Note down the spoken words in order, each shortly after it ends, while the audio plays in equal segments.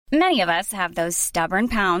Many of us have those stubborn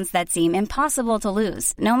pounds that seem impossible to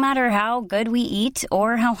lose, no matter how good we eat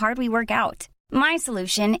or how hard we work out. My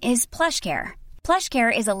solution is PlushCare.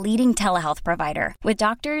 PlushCare is a leading telehealth provider with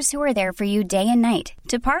doctors who are there for you day and night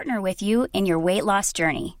to partner with you in your weight loss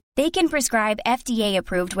journey. They can prescribe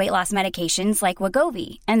FDA-approved weight loss medications like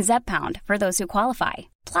Wegovy and Zepbound for those who qualify.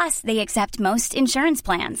 Plus, they accept most insurance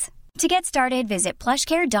plans. To get started, visit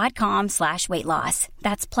plushcare.com/weightloss.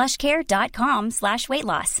 That's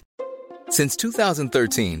plushcare.com/weightloss. Since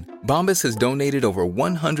 2013, Bombas has donated over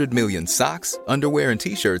 100 million socks, underwear, and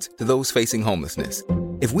T-shirts to those facing homelessness.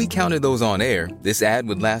 If we counted those on air, this ad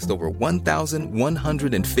would last over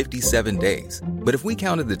 1,157 days. But if we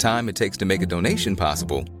counted the time it takes to make a donation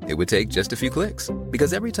possible, it would take just a few clicks.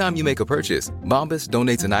 Because every time you make a purchase, Bombas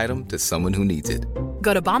donates an item to someone who needs it.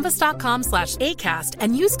 Go to bombas.com/ACAST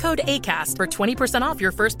and use code ACAST for 20% off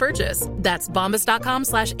your first purchase. That's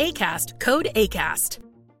bombas.com/ACAST, code ACAST.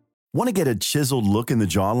 Want to get a chiseled look in the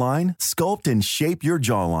jawline? Sculpt and shape your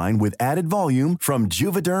jawline with added volume from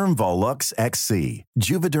Juvederm Volux XC.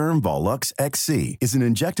 Juvederm Volux XC is an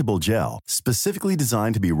injectable gel specifically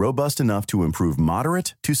designed to be robust enough to improve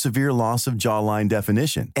moderate to severe loss of jawline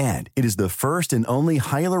definition. And it is the first and only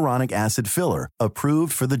hyaluronic acid filler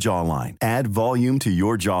approved for the jawline. Add volume to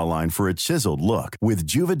your jawline for a chiseled look with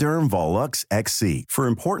Juvederm Volux XC. For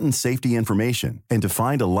important safety information and to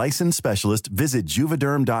find a licensed specialist, visit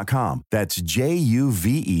Juvederm.com. That's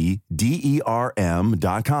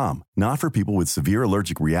JUVEDERM.com. Not for people with severe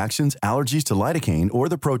allergic reactions, allergies to lidocaine, or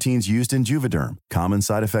the proteins used in Juvederm. Common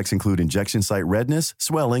side effects include injection site redness,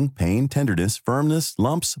 swelling, pain, tenderness, firmness,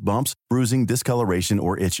 lumps, bumps, bruising, discoloration,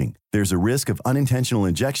 or itching. There's a risk of unintentional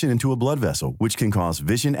injection into a blood vessel, which can cause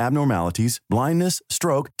vision abnormalities, blindness,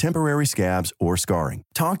 stroke, temporary scabs, or scarring.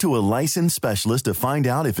 Talk to a licensed specialist to find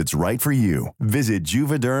out if it's right for you. Visit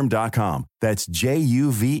Juvederm.com. That's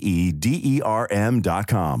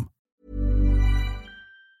JUVEDERM.com.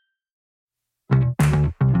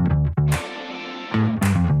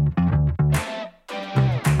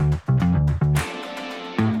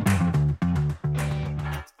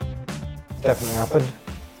 Definitely happened.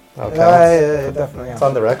 Okay. Yeah, definitely It's happened.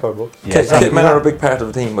 on the record book. Yeah, Kitmen are a big part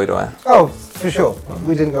of the team, by the way. Oh, for sure.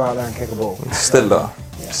 We didn't go out there and kick a ball. Still though.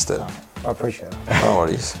 Yeah, Still. I appreciate that. No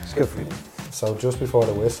worries. It's good for you. So just before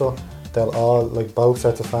the whistle, they'll all, like both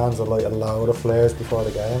sets of fans will light a load of flares before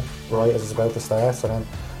the game, right as it's about to start, so then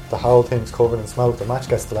the whole thing's covered in smoke. The match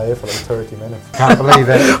gets delayed for like 30 minutes. Can't believe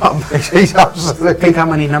it. He's absolutely... Think how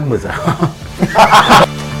many numbers are.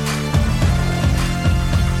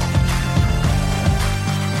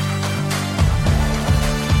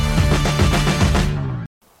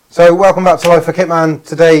 So welcome back to Life for Kitman.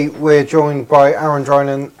 Today we're joined by Aaron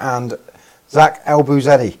Drinan and Drinan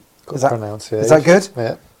Elbouzedi. Is that good?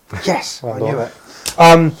 Yeah. Yes, Well I done. knew it.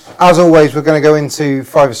 As always, we're going to go into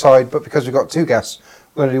five-a-side, but because we've got two guests,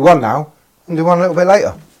 we're going to do one now and do one a little bit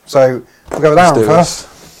later. So we'll go with Aaron first.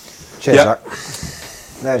 Cheers, Yeah. Zach.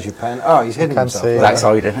 There's your pen. Oh, he's hidden Can't himself. see. That's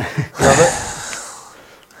hiding. Love it.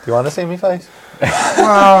 Do you want to see me face?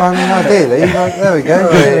 Well, I mean, ideally. Like, there we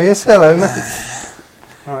go. Here he is. Hello, mate.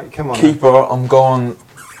 All right, come on. Keeper, I'm going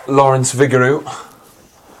Lawrence Vigouroux.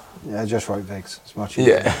 Yeah, just right, Viggs. It's much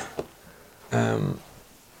easier. Yeah.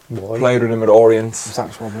 Why? Played with him at Orient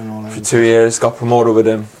Zach's wobbling all over. for 2 years, got promoted with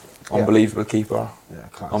him. Yeah. Unbelievable keeper. Yeah,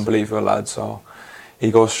 class. Unbelievable lad, so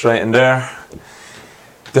he goes straight in there.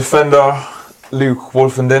 Defender, Luke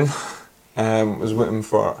Wolfenden, was with him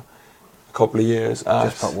for a couple of years.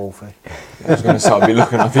 Just put Wolfie. I was going to say, I'll be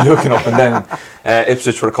looking up and down.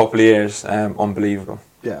 Ipswich for a couple of years, unbelievable.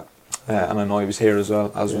 Yeah. And I know he was here as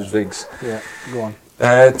well, as was Viggs. Yeah, go on.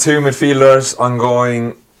 Two midfielders, I'm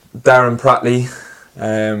going Darren Pratley.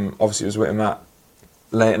 Obviously was with him at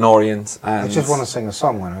Leighton Orient. And I just want to sing a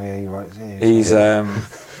song when I hear you right. he's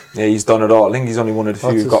he's done it all. I think he's only one of the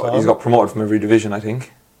What's few. his He's song? got promoted from every division, I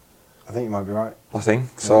think. I think you might be right.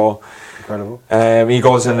 So. Incredible. He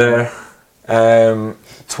goes in there.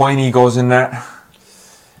 Twiney goes in there.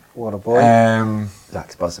 What a boy.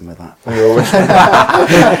 Zach's buzzing with that.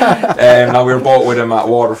 Now we were both with him at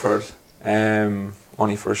Waterford,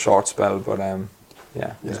 only for a short spell, but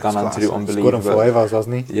he's gone on to do Good on unbelievable. fivers,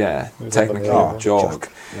 wasn't he? Yeah, He was technically unbelievable. joke.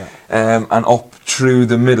 Yeah. And up through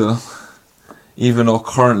the middle, even though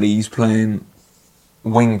currently he's playing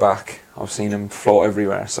wing back, I've seen him float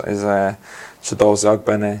everywhere. So is Shadoz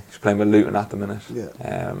Ogbene. He's playing with Luton at the minute. Yeah.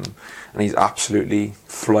 And he's absolutely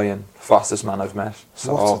flying, fastest man I've met.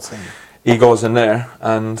 So What's the team? he goes in there,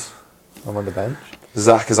 and I'm on the bench.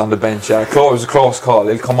 Zach is on the bench. Yeah, it was a close call.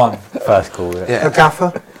 He'll come on. First call, yeah. Yeah. A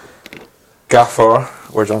gaffer? Gaffer,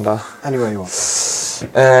 where's on that? Anywhere you want.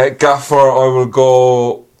 Gaffer, I will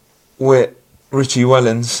go with Richie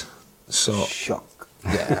Wellens. So Shock.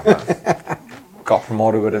 yeah, well, got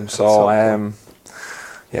promoted with him. So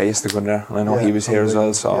yeah, he used to go in there, and I know he was here as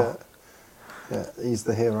well. So yeah, he's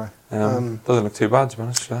the hero. doesn't look too bad, to be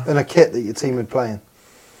honest. And a kit that your team had playing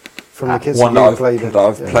from the kids one that that you played in. that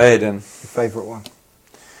I've played in. Your favourite one.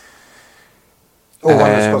 Or one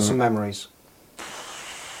that's got some memories.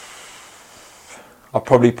 I'll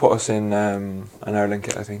probably put us in an Ireland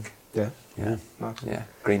kit, I think. Yeah. Nice. Yeah,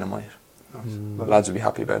 green and white. Nice. Lads will be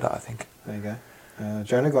happy about that, I think. There you go.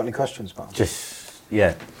 Jonah, got any questions, pal?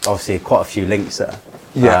 Obviously quite a few links there.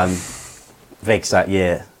 Yeah. Viggs that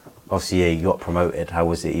year, obviously he got promoted. How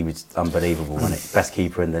was it? He was unbelievable, wasn't it? Best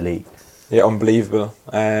keeper in the league. Yeah, unbelievable.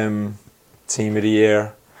 Team of the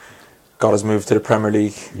year. Got us moved to the Premier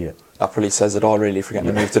League. Yeah. That probably says it all, really, for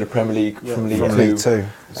getting to move to the Premier League from League Two.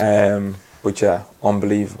 But yeah,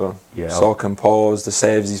 unbelievable. Yeah. So composed, the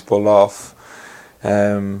saves he's pulled off,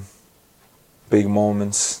 big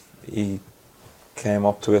moments. He came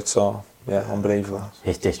up to it, so yeah, unbelievable.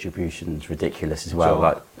 His distribution's ridiculous as well.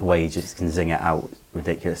 Like the way he just can zing it out,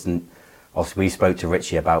 ridiculous. And obviously we spoke to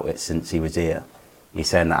Richie about it since he was here. He's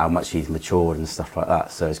saying that how much he's matured and stuff like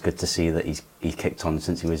that. So it's good to see that he's kicked on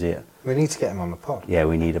since he was here. We need to get him on the pod. Yeah,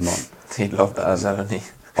 we need him on. He'd love that, hasn't he?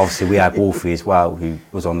 Obviously, we had Wolfie as well, who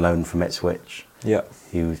was on loan from Ipswich. Yeah.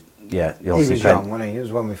 He was young, wasn't he? It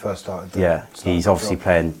was when we first started. He's obviously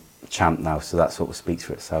playing champ now, so that sort of speaks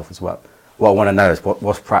for itself as well. What I want to know is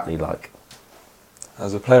what's Pratley like?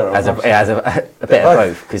 As a player? As a bit of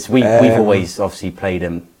both, because we've always obviously played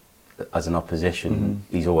him as an opposition.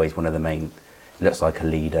 Mm-hmm. He's always one of the main, looks like a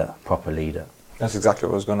leader, proper leader. That's exactly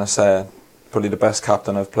what I was going to say. Probably the best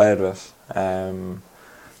captain I've played with.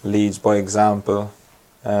 Leads by example.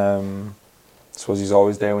 I suppose he's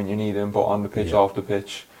always there when you need him, but on the pitch, off the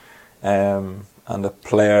pitch. And the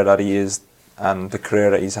player that he is and the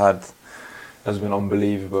career that he's had has been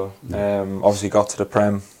unbelievable. Obviously got to the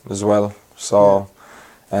Prem as well. So,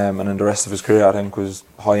 and then the rest of his career I think was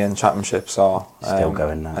high-end championship. So still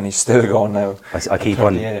going now, and he's still going now. I keep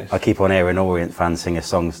on hearing Orient fans sing a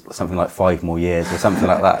song something like 5 more years or something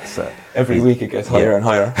like that. So every week it gets higher and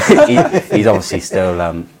higher. He's obviously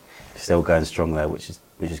still going strong there, which is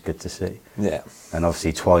good to see. Yeah. And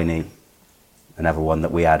obviously Twiney, another one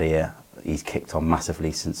that we had here, he's kicked on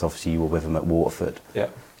massively since obviously you were with him at Waterford. Yeah.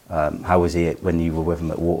 How was he when you were with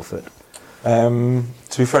him at Waterford? To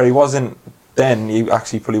be fair, he wasn't then. He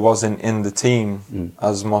actually probably wasn't in the team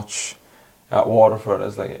as much at Waterford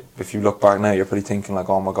as like. If you look back now, you're probably thinking like,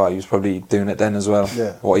 oh my god, he was probably doing it then as well.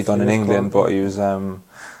 Yeah. What he'd done in England, but he was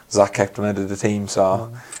Zach kept him out of the team,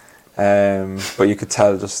 so. But you could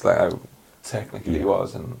tell just like how technically he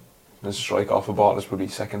was, and the strike off a ball is probably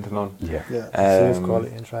second to none. Serious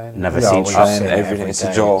quality in training. Never seen everything. It's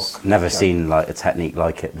a joke. Never seen like a technique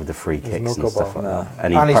like it with the free kicks and stuff like that.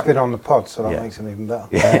 And he's been on the pod, so that makes him even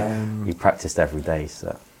better. He practiced every day.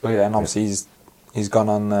 So. But yeah, and obviously he's gone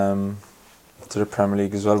on to the Premier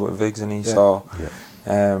League as well with Viggs,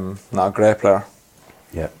 and not a great player.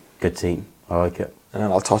 Yeah, good team. I like it. And then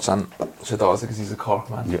I'll touch on Shadows because he's a Cork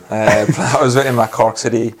man. Yeah. I was with him at Cork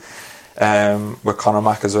City with Conor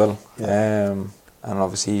Mack as well. Yeah. And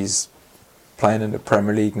obviously he's playing in the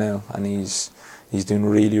Premier League now, and he's doing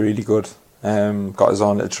really, really good. Got his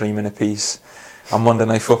own little 3-minute piece on Monday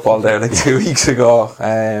Night Football there like 2 weeks ago.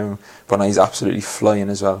 But now he's absolutely flying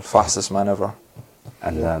as well. Fastest man ever.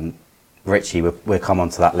 And Richie, we'll come on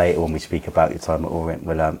to that later when we speak about your time at Orient.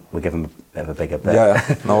 We'll give him a bit of a bigger bit.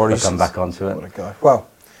 Yeah, no worries. We'll come back onto it. What a guy. Well,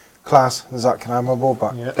 class. Zach, can I have my ball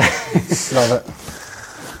back? Yeah.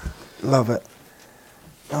 Love it.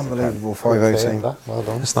 Unbelievable 5-0 Well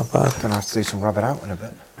done. It's not bad. Gonna have to do some rubbing out in a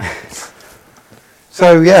bit.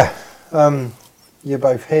 So yeah, you're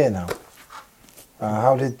both here now.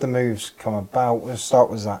 How did the moves come about? Let's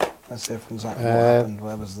start with Zach. Let's hear from Zach. What happened?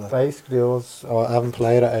 Where was the... Basically, I haven't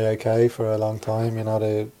played at AOK for a long time. You know,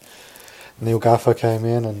 the new gaffer came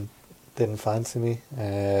in and didn't fancy me.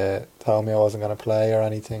 Told me I wasn't going to play or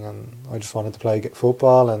anything, and I just wanted to play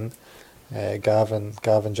football. And Gav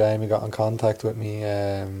and Jamie got in contact with me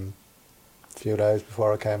a few days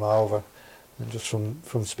before I came over, and just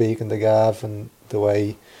from speaking to Gav and the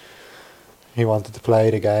way he wanted to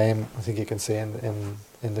play the game, I think you can see in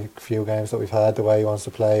the few games that we've had, the way he wants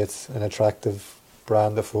to play, it's an attractive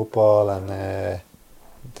brand of football, and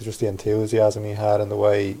just the enthusiasm he had and the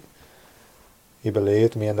way he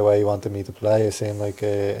believed me and the way he wanted me to play, it seemed like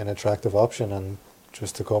an attractive option. And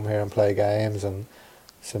just to come here and play games, and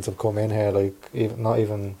since I've come in here, like not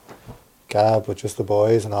even Gab, but just the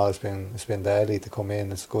boys and all, it's been deadly to come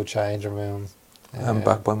in. It's a good changing room. I'm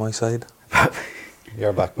back by my side.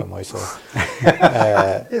 you're back by my side.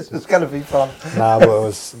 It's going to be fun. Nah, but it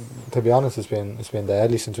was, to be honest, it's been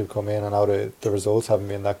deadly since we've come in, and now the results haven't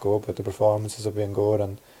been that good, but the performances have been good,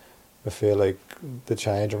 and I feel like the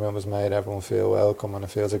changing room has made everyone feel welcome, and it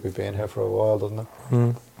feels like we've been here for a while, doesn't it?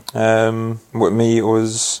 With me, it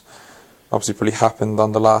was obviously pretty happened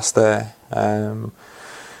on the last day.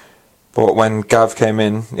 But when Gav came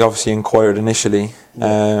in, he obviously inquired initially.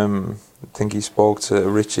 I think he spoke to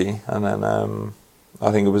Richie, and then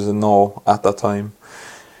I think it was a no at that time.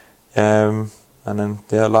 And then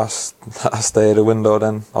last day of the window,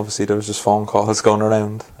 then obviously there was just phone calls going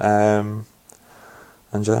around. And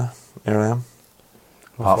yeah, here I am.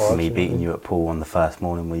 Apart from me beating you at pool on the first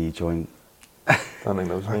morning where you joined. I don't think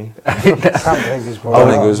that was me. I don't think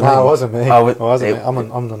it was me. No, it wasn't me. Oh, it wasn't me.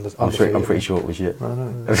 I'm pretty sure it was you. No, I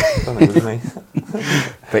don't think it was me.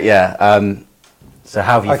 But yeah, so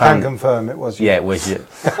how have you I found... can confirm it was you. Yeah, it was you.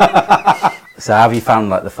 So how have you found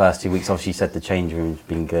like the first 2 weeks? Obviously you said the change room's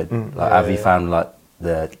been good. Have you found like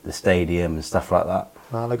the stadium and stuff like that?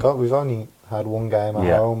 No, we've only had one game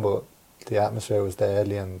at home, but the atmosphere was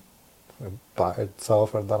deadly, and we battered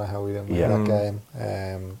Salford. I don't know how we didn't win that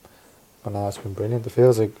game. But now it's been brilliant. It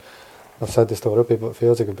feels like, I've said this to other people, it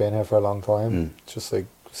feels like we've been here for a long time. Just like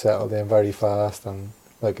settled in very fast, and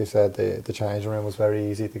like I said, the changing room was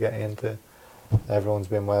very easy to get into. Everyone's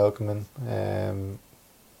been welcoming, and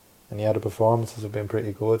the performances have been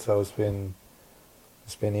pretty good, so it's been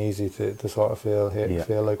easy to sort of feel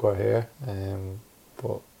like we're here.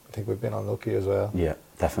 But I think we've been unlucky as well. Yeah,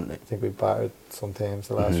 definitely. I think we've battered some teams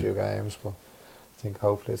the last few games, but I think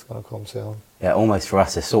hopefully it's going to come soon. Yeah, almost for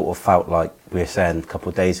us, it sort of felt like we were saying a couple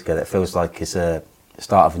of days ago, that it feels like it's a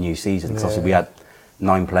start of a new season. Because obviously we had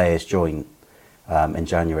 9 players join in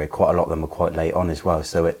January. Quite a lot of them were quite late on as well,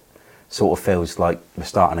 so it sort of feels like we're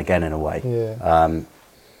starting again in a way.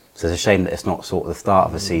 So it's a shame that it's not sort of the start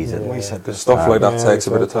of a season. We said the stuff like that takes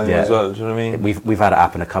a bit of time as well. Do you know what I mean? We've had it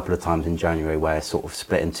happen a couple of times in January where it's sort of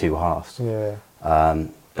split in 2 halves.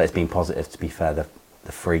 But it's been positive, to be fair, the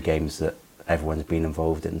 3 games that everyone's been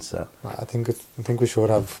involved in. So I think we should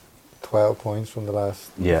have 12 points from the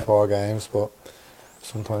last 4 games, but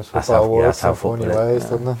sometimes football works in funny ways,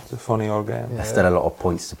 doesn't it? It's a funny old game. There's still a lot of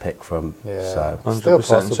points to pick from. So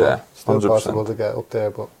 100%, still possible to get up there,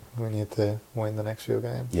 but we need to win the next few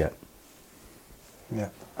games. Yeah,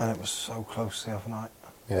 and it was so close the other night.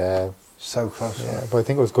 Yeah, so close. Yeah, but I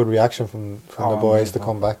think it was good reaction from the boys to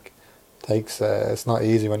come back. It's not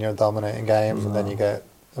easy when you're dominating games and then you get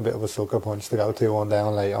a bit of a sucker punch to go 2-1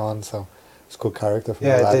 down late on. So it's good character from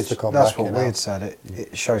the lads to come back. That's what we had said.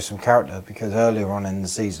 It shows some character, because earlier on in the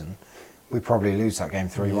season we probably lose that game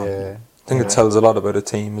 3-1. I think it tells a lot about a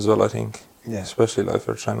team as well. I think, especially like if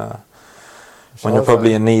you're trying to. When you're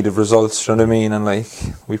probably in need of results, do you know what I mean? And like,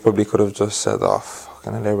 we probably could have just said, "Oh,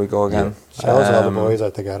 fucking hell, there we go again." Shows all the boys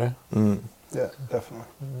out together. Yeah, definitely.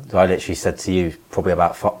 So I literally said to you probably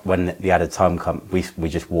about when the added time come, we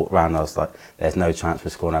just walked around. And I was like, "There's no chance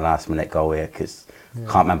we're scoring a last minute goal here," because I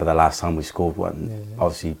can't remember the last time we scored one.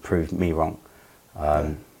 Obviously, proved me wrong.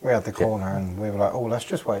 We had the corner and we were like, "Oh, let's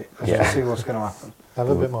just wait. Let's just see what's going to happen." Have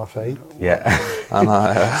a bit more faith. Yeah.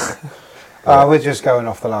 And we're just going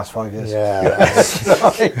off the last 5 years.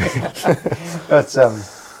 But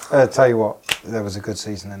I'll tell you what, there was a good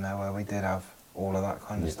season in there where we did have all of that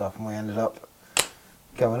kind of stuff, and we ended up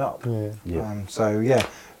going up.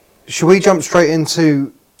 Should we jump straight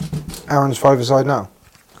into Aaron's 5-a-side now?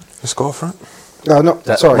 Let's go for it. No, not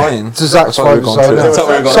sorry. Mine? To Zach's 5-a-side now.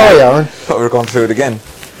 Sorry, Aaron. I thought we were going through it again.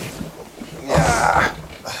 Yeah,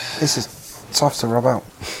 this is tough to rub out.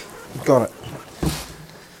 Got it.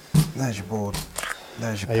 There's your board.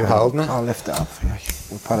 There's your. Are you holding it? I'll lift it up.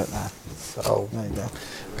 We'll put it there. So there you go.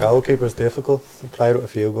 Goalkeeper's difficult. We played with a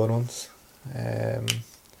few good ones.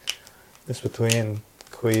 It's between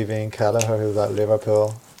Queevy and Kelleher, who's at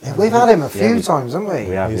Liverpool. Yeah, we've had him a few times, haven't we?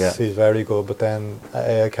 We have, he's very good. But then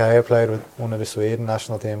at AOK, I played with one of the Sweden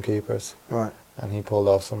national team keepers. Right. And he pulled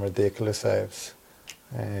off some ridiculous saves.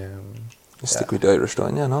 You stick with the Irish,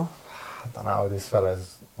 don't you? No. I don't know. This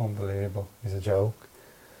fella's unbelievable. He's a joke.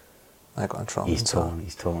 I got in trouble. He's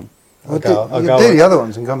torn. I'll do the other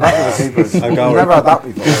ones and come back with the keepers. I've never had that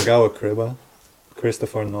before. I'll go with Cribber.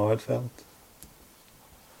 Christopher Nordfeldt.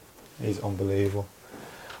 He's unbelievable.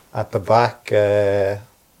 At the back,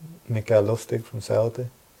 Mikael Lustig from Celtic.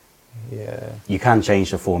 Yeah. You can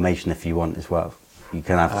change the formation if you want as well. You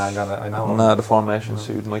can have. I know. No, the formation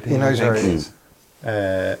suit my team. He knows where it is.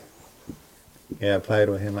 I played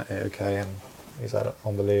with him at AOK and he's had an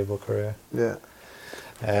unbelievable career. Yeah.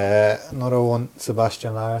 Another one,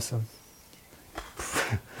 Sebastian Larsson.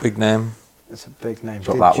 Big name. It's a big name.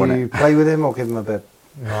 Drop that one Did you in. play with him or give him a bit?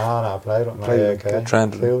 No, I played with him. Played with Okay.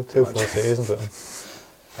 Trained Two full seasons with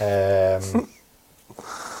him.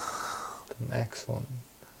 The next one.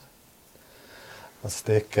 I'll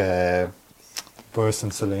stick Burst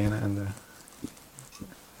and Selena in there.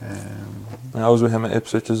 I was with him at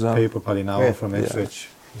Ipswich as well. People probably know Yeah. him from Ipswich.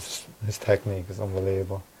 His technique is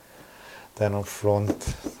unbelievable. Then up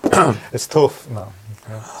front, it's tough. No,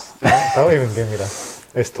 don't even give me that.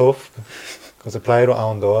 It's tough because I played with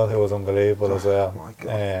Owen Doyle, who was unbelievable as well. My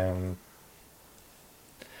God.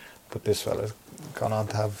 But this fella's gone on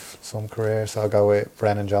to have some career, so I'll go with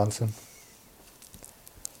Brennan Johnson.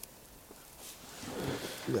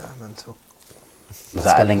 Yeah, mental. Was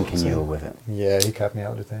that a link in you were with it? Yeah, he kept me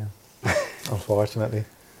out of the team, unfortunately.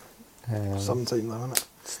 Some team though, isn't it?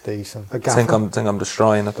 It's decent. A I gaffer. think I'm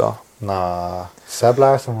destroying it though. Nah, Seb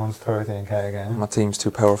Larson wants 13k again. My team's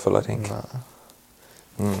too powerful, I think. Nah.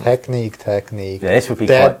 Technique. Yeah, this would be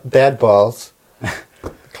dead balls.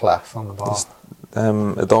 Class on the ball.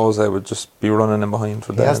 Those I would just be running in behind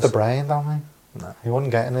for He has days. the brain, don't he? No. He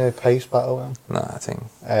wouldn't get in a pace battle with him. Nah, I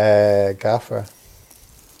think Gaffer.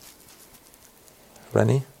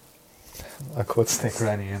 Rennie. I could stick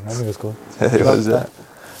Rennie in. Rennie was good. It was, yeah.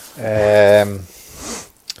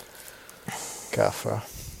 Gaffer.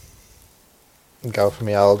 Go for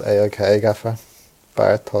me old AOK Gaffer.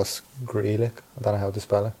 Bartosz Grilic. I don't know how to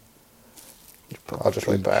spell it. I'll just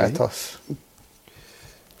write Bartosz.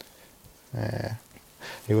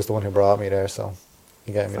 He was the one who brought me there, so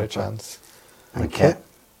he gave me the chance. Okay.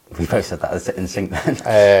 We both said that in sync then.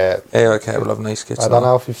 AOK will have nice kits. I don't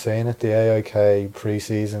know if you've seen it, the AOK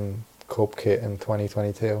pre-season cup kit in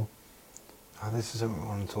 2022. Oh, this is something we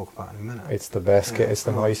want to talk about in a minute. It's the best kit. It's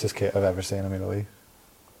the cool. nicest kit I've ever seen in my life.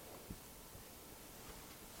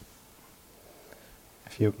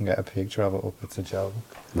 If you can get a picture of it up, it's a joke.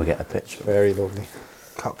 We'll get a picture. Very lovely.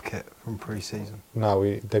 Cup kit from pre-season. No,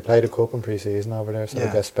 they played a cup in pre-season over there, so Yeah.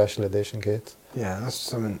 they get special edition kits. Yeah, that's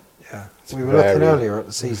something. Yeah, It's we were looking very- earlier at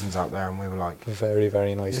the seasons out there, and we were like, Very,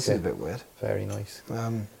 very nice "This is a kit. bit weird." Very nice.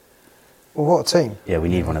 Well, what a team! Yeah, we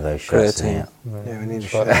need one of those Great shirts. team. Yeah, we need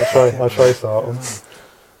a I'll shirt. I'll try start one.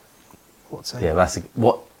 What a team! Yeah, that's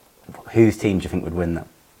whose team do you think would win that?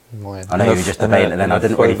 Mine. I know you were just debating, and then I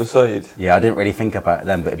didn't really. Decide. Yeah, I didn't really think about it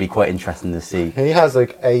then, but it'd be quite interesting to see. He has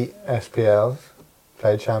like 8 SPLs,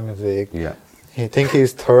 played Champions League. Yeah, I think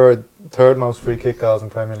he's third most free kick goals in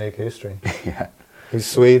Premier League history. yeah. He's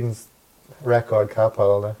Sweden's record cap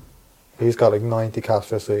holder. He's got like 90 caps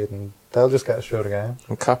for Sweden. They'll just get a shot again.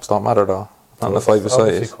 And caps don't matter though. On the It's five-a-side.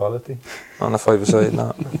 obviously quality. On the five-a-side,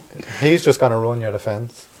 no. He's just going to run your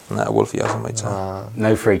defence. Nah, Wolfie hasn't made time. Nah,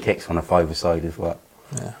 No free kicks on a five-a-side as well.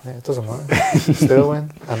 Yeah. yeah, it doesn't matter. Still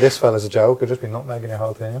win. And this fella's a joke. It'll just be nutmegging your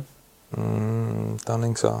whole team. Don't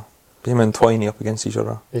think so. Him and Twiney up against each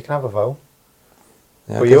other. You can have a vote.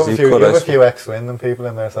 Yeah, But you 'cause have you could, a I suppose. few ex-Swindon people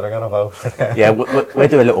in there, so they're going to vote for them. Yeah, we'll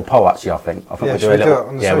do a little poll actually. I think Yeah, we'll should do a we do little. it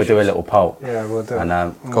on the Yeah, we'll do a socials? little poll. Yeah, we'll do it. And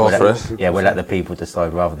Go we'll for let, it. Yeah, we'll let the people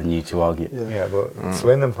decide rather than you two argue. Yeah. Yeah, but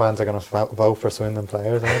Swindon fans are going to vote for Swindon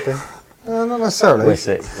players, aren't they? Not necessarily. We're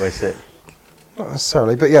sick. We're sick. Not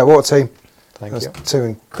necessarily, but yeah, what a team! Thank That's you. two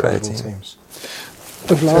incredible Great team. teams.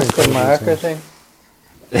 The last incredible marker teams.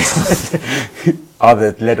 thing. Oh,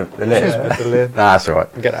 the lid. The lid. Yeah, the lid. Nah, that's all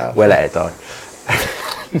right. Get out. We'll let it die.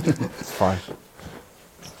 It's fine.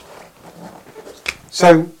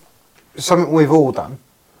 So, something we've all done,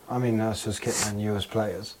 I mean us as kitmen, you as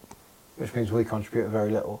players, which means we contribute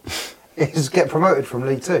very little, is get promoted from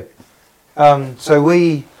League Two. So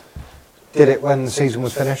we did it when the season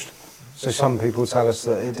was finished. So some people tell us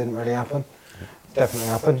that it didn't really happen. Definitely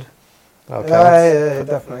happened. Okay. It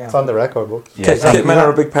definitely It's on happened. the record book. Yeah, Kitmen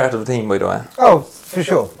are a big part of the team, by the way. Oh, for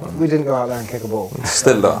sure. We didn't go out there and kick a ball.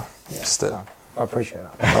 Still though. Yeah, Still. no, I appreciate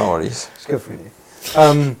that. No worries. It's good for you.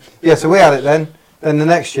 Yeah, so we had it then. Then the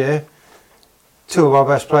next year, 2 of our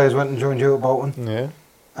best players went and joined you at Bolton. Yeah.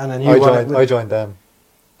 And then you won it with- I joined them.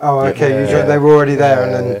 Oh, okay. Yeah. You joined, they were already there,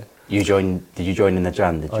 and then You joined? Did you join in the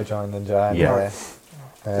Jan? Did I you? joined in Jan. Yeah.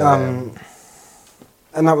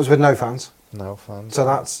 and that was with no fans. No fans. So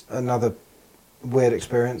that's another weird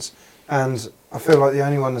experience. And I feel like the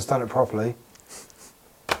only one that's done it properly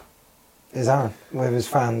is Aaron, with his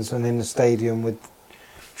fans and in the stadium with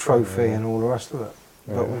trophy and all the rest of it.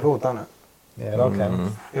 But Yeah. we've all done it. Yeah, it all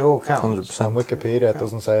counts. It all counts. 100%. On Wikipedia, it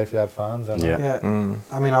doesn't say if you had fans. Does it? Yeah. Yeah.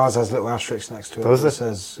 I mean, ours has little asterisks next to it. Does that it?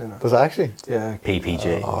 says, you know, Does it actually? yeah,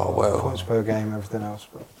 PPG. Oh, well. points per game, everything else.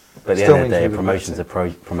 But But at the Still end of the means day, we would promotion's a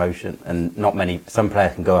like promotion, and not many. Some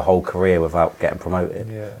players can go a whole career without getting promoted.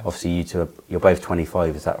 Yeah. Obviously, you two, you're both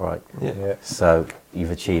 25. Is that right? Yeah. Yeah. So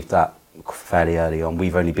you've achieved that. fairly early on.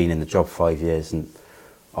 We've only been in the job 5 years, and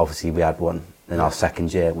obviously we had one in our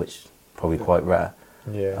second year, which is probably quite rare.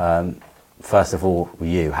 Yeah. First of all, with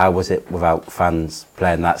you, how was it without fans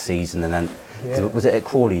playing that season? And then, was it at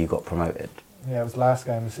Crawley you got promoted? Yeah, it was last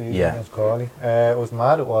game of the season Yeah. against Crawley. It was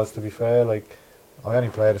mad, it was, to be fair. Like, I only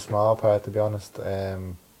played a small part, to be honest.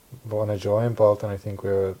 But when I joined Bolton, I think we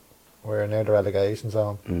were near the relegation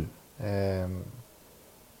zone. And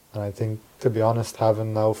I think, to be honest,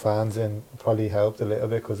 having no fans in probably helped a little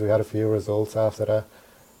bit, because we had a few results after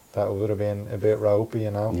that would have been a bit ropey,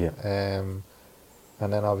 you know. Yeah.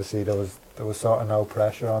 And then obviously there was sort of no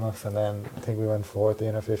pressure on us, and then I think we went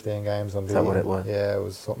 14 or 15 games unbeaten. Is that what it was? Yeah, it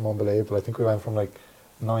was something unbelievable. I think we went from like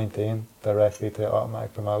 19 directly to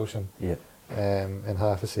automatic promotion. Yeah. In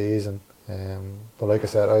half a season. But like I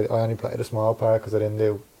said, I only played a small part because I didn't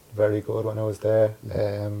do very good when I was there.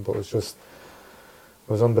 But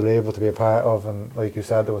it was unbelievable to be a part of, and like you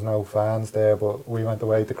said, there was no fans there, but we went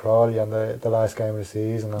away to Crawley on the last game of the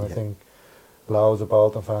season, and I think loads of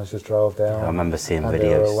Bolton fans just drove down. I remember seeing and videos.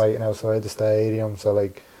 They were waiting outside the stadium, so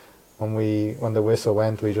like when the whistle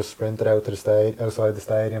went, we just sprinted out to outside the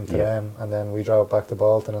stadium to them, and then we drove back to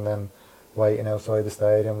Bolton, and then waiting outside the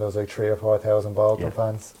stadium there was like 3,000 or 4,000 Bolton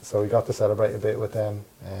fans, so we got to celebrate a bit with them.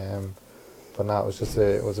 But no,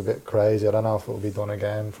 it was a bit crazy. I don't know if it will be done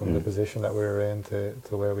again from the position that we were in to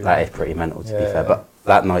where we were. That is pretty mental, to be fair. But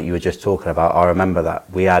that night you were just talking about, I remember that.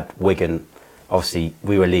 We had Wigan, obviously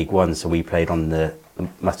we were League One, so we played on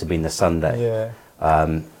must have been the Sunday. Yeah.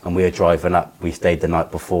 And we were driving up, we stayed the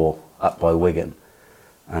night before up by Wigan.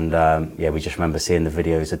 And we just remember seeing the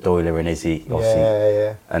videos of Doyler and Izzy, obviously.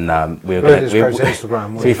 Yeah. And we were going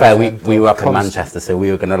to be fair, we were up in Manchester, so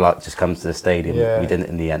we were going to like just come to the stadium. Yeah. We didn't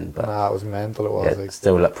in the end, but it was mental. It was it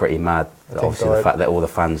still looked pretty mad. Obviously, the fact that all the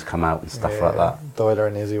fans come out and stuff like that. Doyler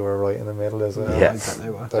and Izzy were right in the middle as well. Yeah,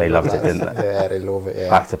 they loved it, didn't they? Yeah, they love it. Yeah.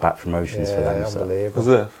 Back-to-back promotions for them. Unbelievable. Was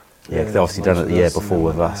it? Yeah, because they obviously done it the year before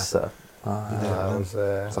with us. So.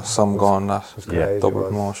 So some gone that double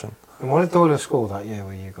promotion. And what did Doyle score that year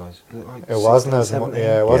with you guys? Like it wasn't as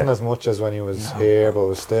as much as when he was here, but it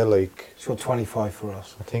was still like. He scored 25 for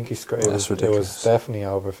us. I think he scored. It was definitely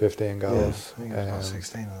over 15 goals. Yeah, I think it was about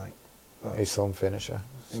 16, I think. But he's some finisher.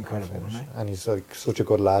 Incredible, isn't he? And he's like such a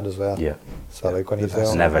good lad as well. Yeah. So like when he's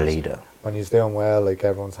doing, never leader. When he's doing well, like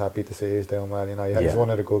everyone's happy to see he's doing well. You know, he's one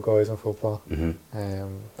of the good guys in football.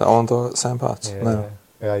 That one though at St. Pat's? No.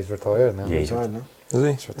 Yeah, he's retired now. Yeah, he's retired now. Is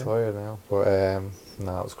he? He's retired now. But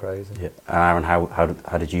no, it was crazy. Yeah. Aaron,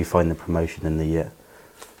 how did you find the promotion in the year?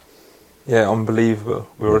 Yeah, unbelievable.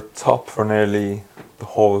 We were top for nearly the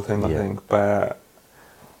whole thing, I think, by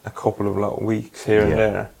a couple of weeks here and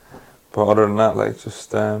there. But other than that, like,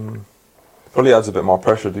 just probably adds a bit more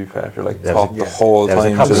pressure, to be fair, if you're like top the whole time. Do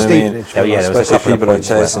you know what I mean? Especially people like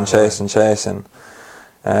chasing.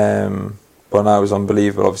 But now it was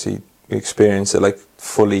unbelievable. Obviously, we experienced it like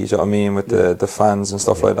fully. Do you know what I mean? With the fans and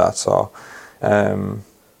stuff like that. So.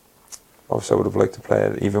 Obviously I would have liked to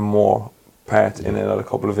play even more part in it, had a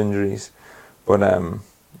couple of injuries, but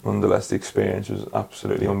nonetheless the experience was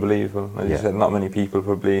absolutely unbelievable. As you said, not many people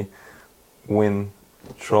probably win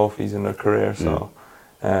trophies in their career, so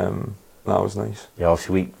that was nice. Yeah,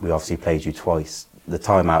 obviously we obviously played you twice. The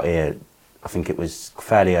time out here, I think it was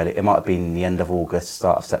fairly early, it might have been the end of August,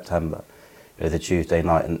 start of September. It was a Tuesday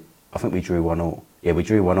night, and I think we drew 1-1. Yeah, we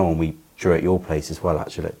drew 1-1, and we drew at your place as well,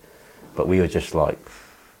 actually. But we were just like,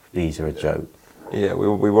 these are a joke. Yeah,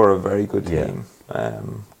 we were a very good team.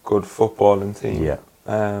 Good footballing team. Yeah.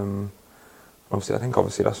 I think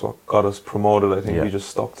that's what got us promoted. I think we just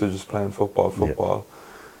stuck to just playing football.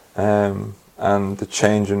 And the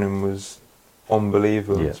changing room was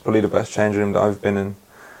unbelievable. Yeah. It's probably the best changing room that I've been in.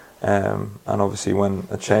 And obviously when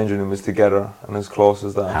a changing room is together and as close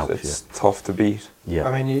as that, it's tough to beat. Yeah.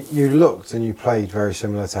 I mean, you looked and you played very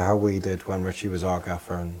similar to how we did when Richie was our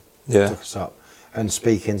gaffer and took us up. And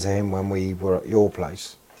speaking to him when we were at your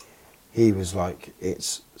place, he was like,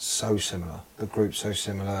 it's so similar. The group's so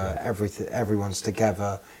similar. Everyone's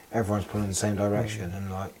together. Everyone's pulling in the same direction.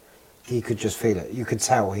 And like, he could just feel it. You could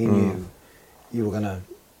tell he knew you were gonna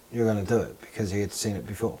do it because he had seen it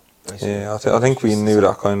before. Basically. Yeah, I think we knew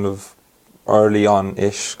that kind of early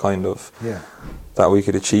on-ish kind of that we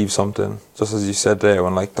could achieve something. Just as you said there,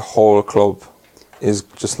 when like the whole club is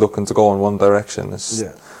just looking to go in one direction.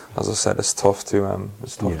 As I said, it's tough to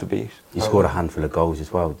beat. You scored a handful of goals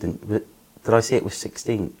as well, did I see it was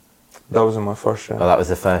 16? That was in my first year. Oh, that was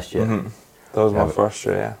the first year? Mm-hmm. That was my first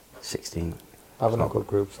year, yeah. 16. Having a good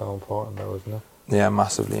group's so important though, isn't it? Yeah,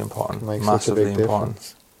 massively important. Makes massively such a big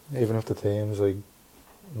difference. Even if the team's like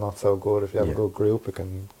not so good, if you have a good group, it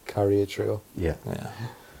can carry you through. Yeah.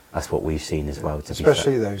 that's what we've seen as well. To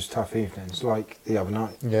especially be fair. those tough evenings, like the other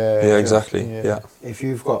night. Yeah, exactly. Yeah. If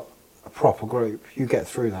you've got a proper group, you get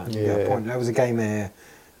through that. And you get a point. There was a game here.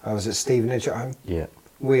 I was at Stevenage at home. Yeah.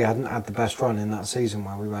 We hadn't had the best run in that season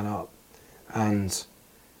where we went up, and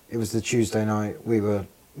it was the Tuesday night. Were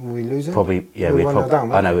we losing? Probably, yeah. We were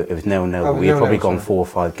down, I know it was 0-0. Oh, We had probably 0-0, gone sorry. 4 or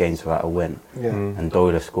 5 games without a win. Yeah. And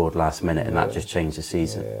Doyle scored last minute, and that just changed the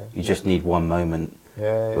season. Yeah. You just need one moment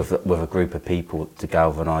with a group of people to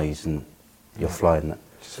galvanise, and you're flying it.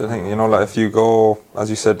 So I think, you know, like if you go, as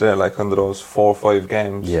you said there, like under those 4 or 5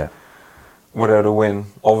 games without a win,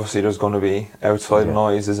 obviously there's going to be outside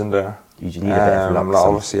noise, isn't there? You just need a bit of luck. Like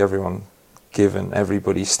obviously everyone giving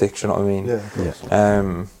everybody sticks, you know what I mean?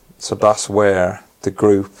 Yeah. So that's where the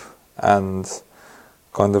group and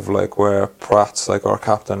kind of like where Pratt's like our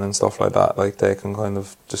captain and stuff like that, like they can kind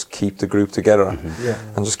of just keep the group together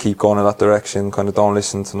and just keep going in that direction, kind of don't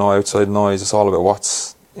listen to no outside noise. It's all about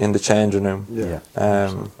what's in the changing room.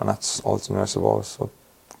 And that's ultimately, I suppose, what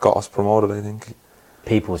got us promoted, I think.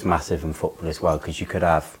 People's massive in football as well, because you could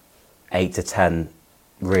have 8 to 10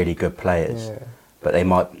 really good players, but they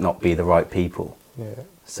might not be the right people.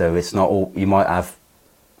 So it's not all, you might have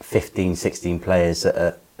 15, 16 players that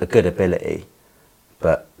are a good ability,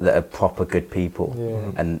 but that are proper good people,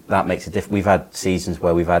 and that makes a difference. We've had seasons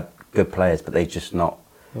where we've had good players, but they just not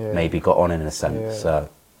maybe got on in a sense. So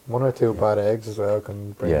 1 or 2 bad eggs as well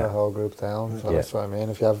can bring the whole group down. So that's what I mean.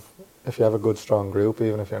 If you have a good strong group,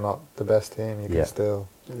 even if you're not the best team, you can still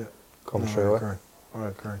come through it. I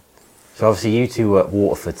agree. So obviously you two were at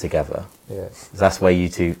Waterford together. Yeah. Is that where you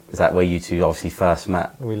two obviously first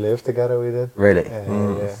met? We lived together, we did. Really?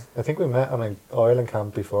 Yeah. I think we met on an Ireland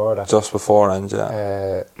camp before that. Just beforehand,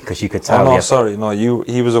 yeah. Because you could tell.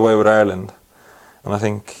 He was away with Ireland, and I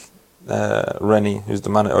think Rennie, who's the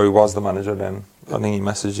manager, or he was the manager then, I think he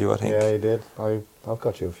messaged you, I think. Yeah, he did. I've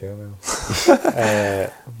got you a few now.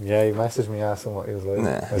 He messaged me asking what he was like.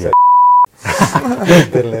 I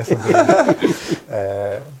said, didn't listen to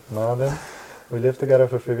him. No, then we lived together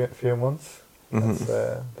for a few months.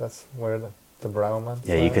 That's where the brown man.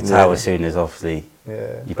 Yeah, you could tell as soon as obviously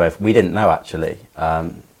you both. We didn't know actually.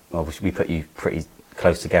 We put you pretty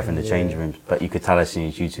close together in the change rooms, but you could tell as soon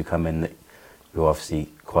as you two come in that you're obviously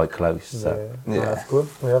quite close. So that's good.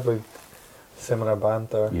 We have like similar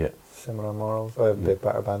banter, similar morals. I have a bit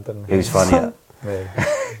better banter than him. Who's funnier? Me.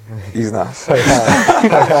 He's not. I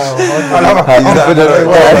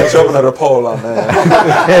He's jumping at a pole on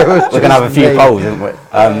there. We're going to have a few polls, aren't we?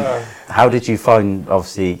 How did you find,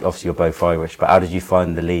 obviously you're both Irish, but how did you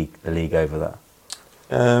find the league over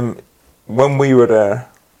there? When we were there,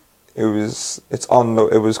 it was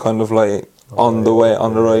kind of like on the way,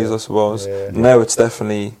 on the rise, I suppose. Now it's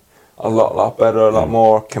definitely a lot better, a lot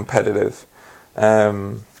more competitive.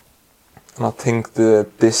 And I think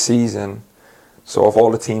this season, so of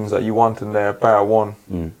all the teams that you want in there, bar one,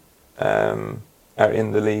 are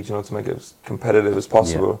in the league, you know, to make it as competitive as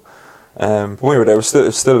possible. But when we were there, it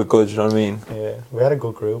was still good, you know what I mean? Yeah, we had a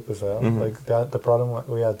good group as well. Like the problem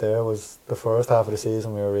we had there was the first half of the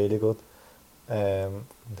season we were really good. I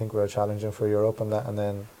think we were challenging for Europe and that, and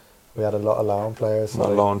then we had a lot of loan players.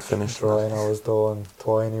 Not loan finished. Drinan was done,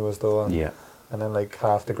 Twiney was done. Yeah. And then like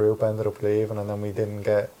half the group ended up leaving, and then we didn't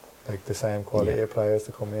get like the same quality of players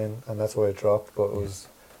to come in, and that's why it dropped. But it was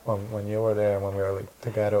when you were there and when we were like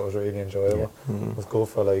together, it was really enjoyable. It was good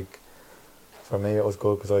for me it was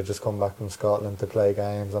good because I just come back from Scotland to play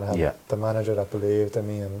games, and I had the manager that believed in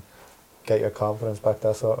me and get your confidence back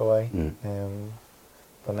that sort of way.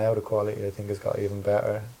 But now the quality I think has got even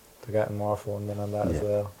better. They're getting more funding on that as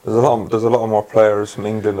well. There's a lot more players from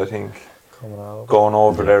England, I think, going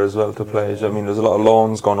over there as well to play. I mean, there's a lot of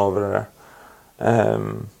loans going over there.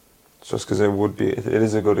 Just because it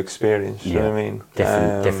is a good experience. You know what I mean?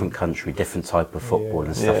 Different country, different type of football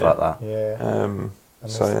and stuff like that.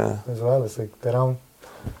 As well, it's like they don't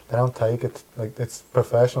take it like it's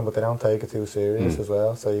professional, but they don't take it too serious as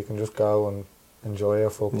well. So you can just go and enjoy your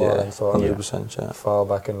football and sort of 100%, fall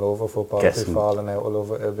back in love with football. If you're falling out of love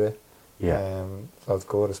with it a bit. So it's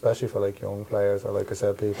good, especially for like young players or like I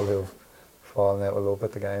said, people who've fallen out of love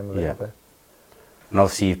with the game a little bit. And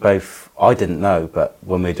obviously you've both, I didn't know, but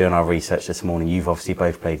when we were doing our research this morning, you've obviously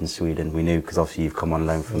both played in Sweden. We knew because obviously you've come on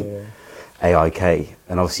loan from AIK,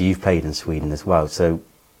 and obviously you've played in Sweden as well. So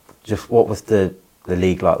just what was the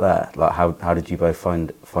league like there? Like how did you both find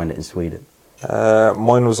it in Sweden?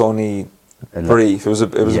 Mine was only brief. It was a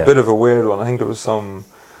bit of a weird one. I think there was some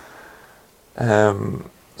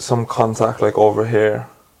contact like over here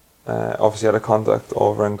obviously had a contact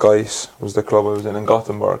over in Geis, was the club I was in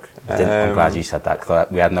Gothenburg. I'm glad you said that,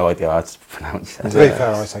 because we had no idea how to pronounce it. To be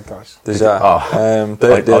fair, I said guys. They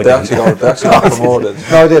actually got promoted.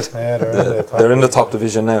 No, I did. Yeah, They're in the top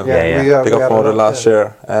division now. Yeah. They got promoted last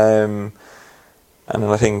year. And then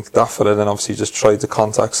I think that fella then obviously just tried to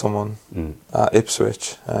contact someone at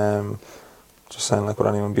Ipswich, just saying like, would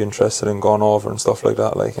anyone be interested in going over and stuff like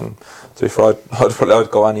that. Like, and to be fair, I'd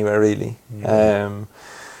go anywhere really.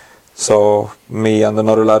 So me and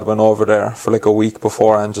another lad went over there for like a week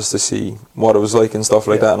beforehand just to see what it was like and stuff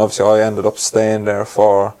like that. And obviously I ended up staying there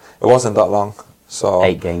for, it wasn't that long. So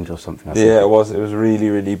 8 games or something. I think. Yeah, it was really,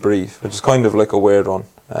 really brief, which is kind of like a weird one.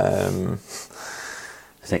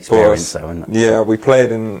 It's an experience though, isn't it? Yeah, we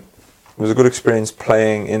played in, it was a good experience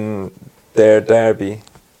playing in their derby.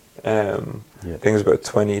 I think it was about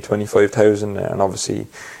 25,000 there, and obviously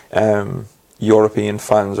European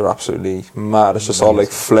fans are absolutely mad. It's just all like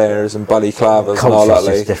flares and balaclavas and all that,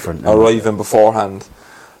 like different, arriving beforehand.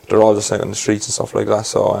 They're all just out on the streets and stuff like that.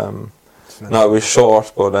 So no, it was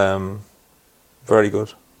short, but very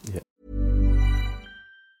good.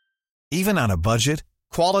 Even on a budget,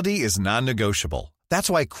 quality is non-negotiable. That's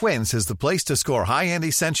why Quince is the place to score high-end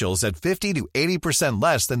essentials at 50 to 80%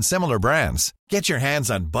 less than similar brands. Get your hands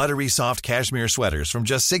on buttery soft cashmere sweaters from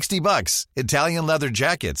just $60, Italian leather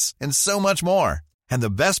jackets, and so much more. And the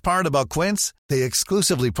best part about Quince, they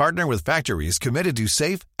exclusively partner with factories committed to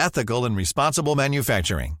safe, ethical, and responsible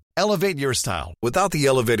manufacturing. Elevate your style without the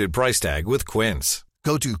elevated price tag with Quince.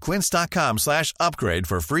 Go to quince.com/upgrade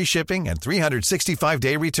for free shipping and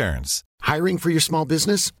 365-day returns. Hiring for your small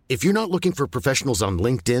business? If you're not looking for professionals on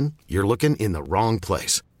LinkedIn, you're looking in the wrong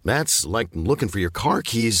place. That's like looking for your car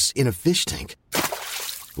keys in a fish tank.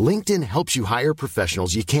 LinkedIn helps you hire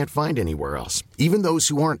professionals you can't find anywhere else, even those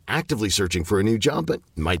who aren't actively searching for a new job but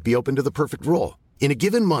might be open to the perfect role. In a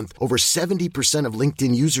given month, over 70% of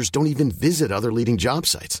LinkedIn users don't even visit other leading job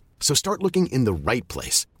sites. So start looking in the right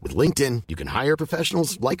place. With LinkedIn, you can hire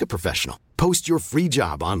professionals like a professional. Post your free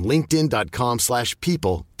job on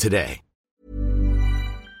linkedin.com/people today.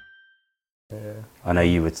 I know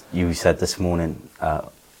you said this morning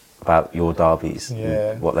about your derbies.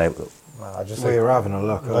 Yeah. What they... We were having a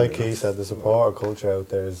look. Like he said, the supporter culture out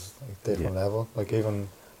there is like different level. Like even,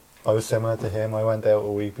 I was similar to him. I went out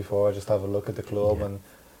a week before just to have a look at the club and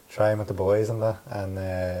train with the boys and that. And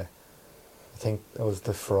I think it was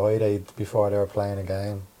the Friday before they were playing a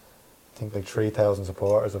game. I think like 3,000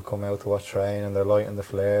 supporters have come out to watch train, and they're lighting the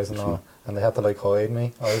flares and all. And they had to like hide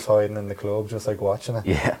me. I was hiding in the club just like watching it.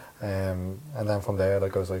 Yeah. And then from there,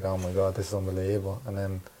 like I was like, oh my god, this is unbelievable. And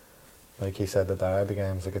then, like he said, the derby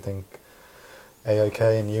games. Like I think AIK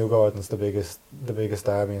and Djurgården's the biggest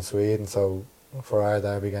derby in Sweden. So for our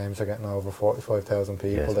derby games, they're getting over 45,000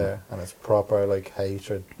 people there, and it's proper like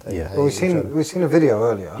hatred. Well, we've seen a video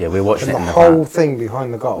earlier. Yeah, we watched it. The whole thing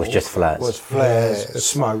behind the goal was just flares. Was flares,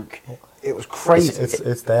 smoke. It was crazy.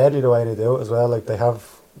 It's deadly the way they do it as well. Like they have,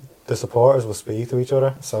 the supporters will speak to each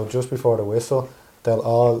other. So just before the whistle, they'll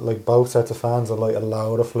all, like both sets of fans will light a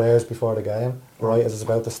load of flares before the game, right as it's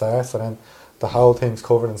about to start. So then the whole thing's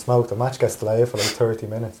covered in smoke. The match gets delayed for like 30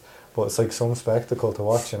 minutes. But it's like some spectacle to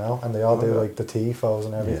watch, you know, and they all do like the tifos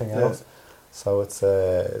and everything else. So it's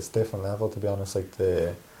different level, to be honest. Like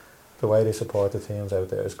the way they support the teams out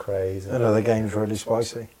there is crazy. And are the games really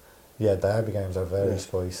spicy? Yeah, derby games are very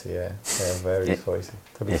spicy. Yeah, they're very spicy.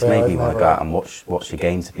 It's made me want to go out and watch your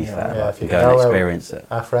game. To be fair, yeah, like, if you go and experience it.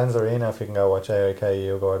 Our friends arena, if you can go watch AIK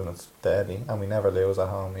Djurgården, it's deadly, and we never lose at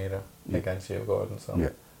home either against Djurgården.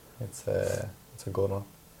 So it's a good one.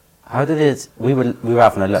 How did it? We were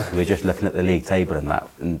having a look. We were just looking at the league table and that,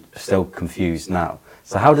 and still confused now.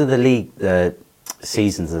 So how did the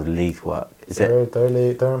seasons of the league work? They're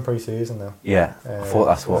in pre-season now. Yeah, I thought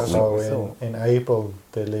that's what. So in April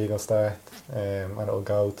the league will start, and it'll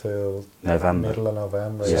go till November. Middle of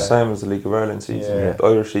November. It's the same as the League of Ireland season. Yeah. The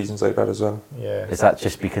Irish season's like that as well. Yeah. Is that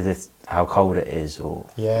just because it's how cold it is, or?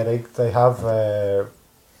 Yeah, they have.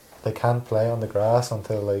 They can't play on the grass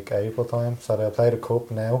until like April time, so they'll play the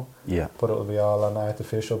cup now. Yeah. But it'll be all on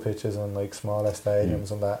artificial pitches and like smaller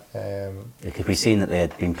stadiums and that. It could be seen that they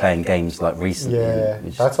had been playing games like recently. Yeah,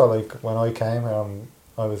 that's all. Like when I came here,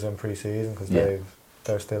 I was in pre-season because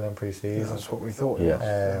they're still in pre-season. Yeah, that's what we thought.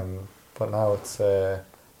 Yeah. But now it's the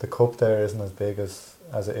cup there isn't as big as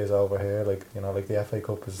it is over here. Like you know, like the FA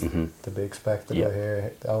Cup is the big spectacle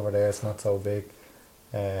here. Over there, it's not so big.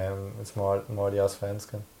 It's more the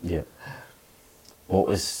Allsvenskan. Yeah. What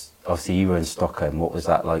was, obviously you were in Stockholm, what was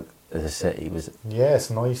that like as a city? Was it? Yeah, it's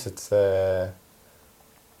nice. It's a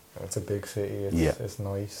big city. It's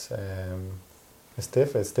nice. It's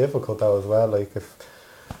difficult though as well. Like if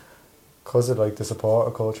because of like the supporter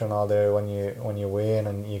culture and all there, when you win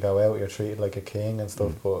and you go out, you're treated like a king and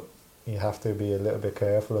stuff. But you have to be a little bit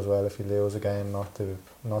careful as well if you lose a game, not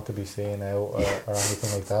to be seen out or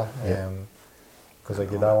anything like that. Because like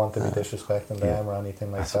you don't want to be disrespecting them or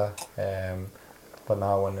anything like that. But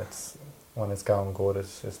now when it's going good,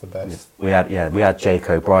 it's the best. We had Jake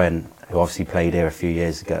O'Brien, who obviously played here a few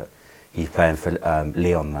years ago. He's playing for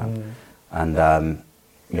Lyon now, and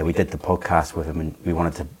we did the podcast with him, and we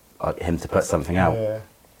wanted him to put something out.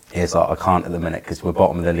 He's like, I can't at the minute because we're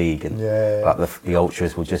bottom of the league, and like the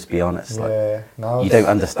ultras will just be honest. Like, you don't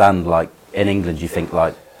understand. Like in England, you think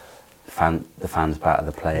like the fans batter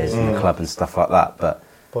the players in the club and stuff like that, but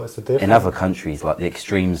it's in other countries, like the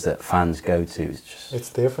extremes that fans go to,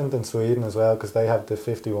 it's different in Sweden as well, because they have the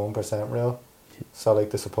 51% rule. So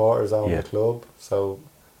like the supporters own the club, so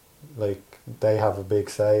like they have a big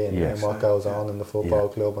say in what goes on in the football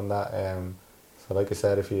club and that. So like I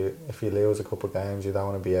said, if you lose a couple of games, you don't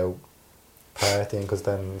want to be out partying, because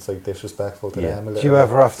then it's like disrespectful to them a little. Do you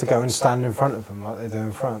ever have to go and stand in front of them like they do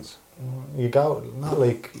in France? You go, not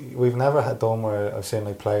like, we've never had done where I've seen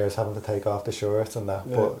like players having to take off the shirts and that,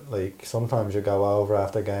 but like sometimes you go over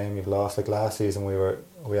after a game you've lost. Like last season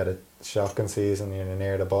we had a shocking season, you're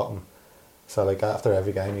near the bottom, so like after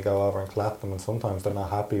every game you go over and clap them, and sometimes they're not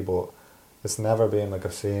happy, but it's never been like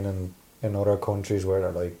I've seen in other countries where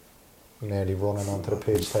they're like nearly running onto the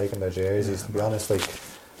pitch taking their jerseys. To be honest, like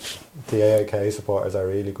the AOK supporters are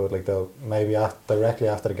really good. Like they'll maybe directly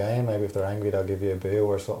after the game, maybe if they're angry they'll give you a boo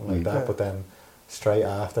or something like that, but then straight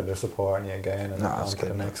after they're supporting you again and on to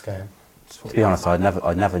the next game. To be honest, I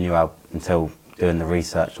never knew how, until doing the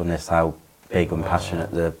research on this, how big and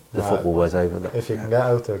passionate the football was over there. If you can get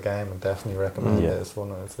out to a game, I definitely recommend it. It's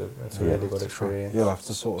fun. It's a really good experience. You'll have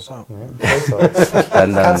to sort us out. And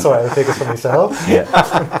that's why I take it for myself.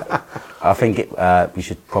 I think we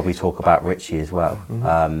should probably talk about Richie as well.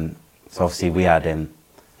 So obviously we had him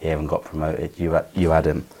here and got promoted. You had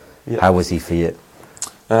him. How was he for you?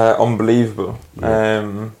 Unbelievable.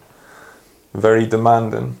 Very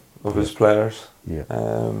demanding of his players.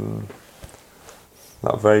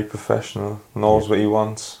 Not very professional. Knows what he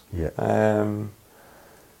wants. And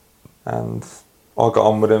I got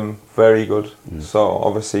on with him very good. So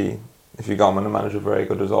obviously, if you got him and the manager very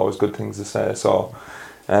good, there's always good things to say. So.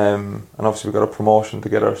 And obviously we got a promotion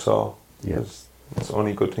together, so there's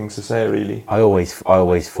only good things to say, really. I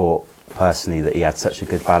always thought personally that he had such a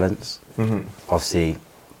good balance. Obviously,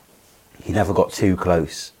 he never got too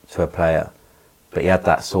close to a player, but he had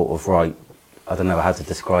that sort of I don't know how to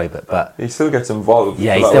describe it, but he still gets involved.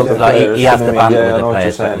 Yeah, he still he has the banter with the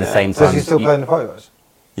players, but at the same time, does he still play in the photos?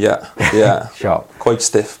 Yeah, sharp, quite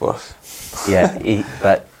stiff, but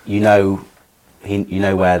but you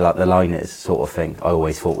know where like the line is, sort of thing. I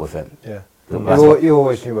always thought with him. You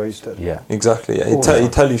always knew where you stood. Exactly. He'd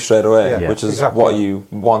tell you straight away, which is what you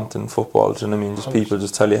want in football. Do you know what I mean? Just people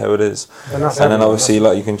just tell you how it is, and then obviously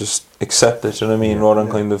like you can just accept it. Do you know what I mean? Rather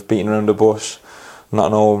than kind of beating around the bush, not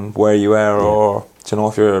knowing where you are, or do you know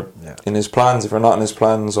if you're in his plans, if you're not in his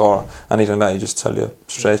plans, or anything like that. He just tell you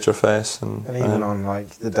straight to your face. And even on like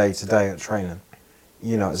the day to day at training,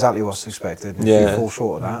 you know exactly what's expected. If you fall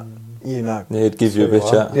short of that. You know, it'd give you a bit,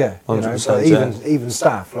 even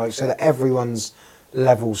staff, like, so that everyone's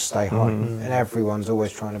levels stay high, and everyone's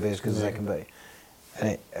always trying to be as good as they can be. And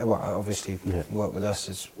it, obviously, work with us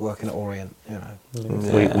is working at Orient. You know,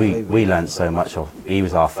 we learned so much off. He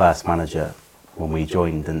was our first manager when we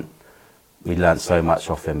joined, and we learned so much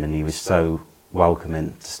off him, and he was so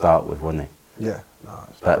welcoming to start with, wasn't he?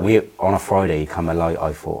 But on a Friday, he'd come alight,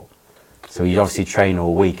 I thought. So he'd obviously train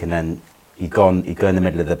all week, and then he'd go in the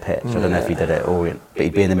middle of the pitch. I don't know if he did it at Orient, but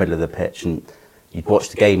he'd be in the middle of the pitch, and you'd watch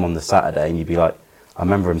the game on the Saturday, and you'd be like, I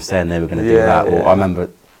remember him saying they were going to do that, or I remember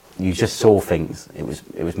you just saw things. It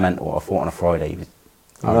was mental. I thought on a Friday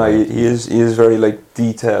he is very like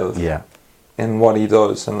detailed in what he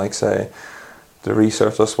does, and like say the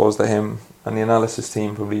research I suppose that him and the analysis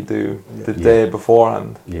team probably do the day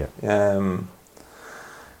beforehand.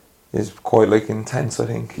 Is quite like intense, I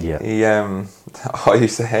think. He I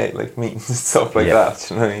used to hate like meetings and stuff like that,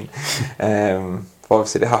 you know what I mean?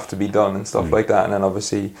 Obviously they have to be done and stuff like that, and then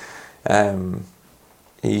obviously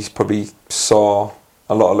he's probably saw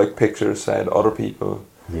a lot of like pictures said other people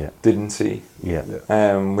didn't see.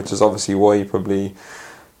 Which is obviously why he probably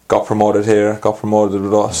got promoted here, got promoted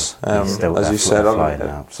with us. As you said,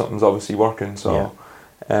 something's obviously working, so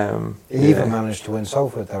he even managed to win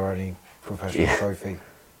Salford their only professional trophy.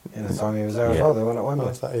 In the time he was there as well, they won at Wembley.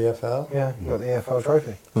 What's that, EFL? Yeah, got the EFL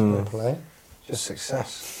trophy. Play. Just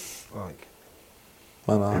success.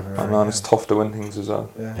 I know, it's tough to win things as well.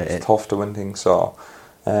 It's tough to win things, so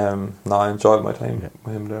No, I enjoyed my time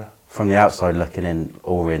with him there. From the outside looking in,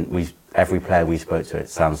 every player we spoke to, it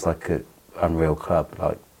sounds like an unreal club.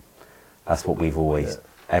 Like that's what we've always.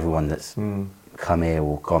 Everyone that's come here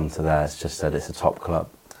or gone to there has just said it's a top club.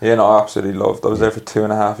 Yeah, no, I absolutely loved. I was there for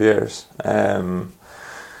 2.5 years. I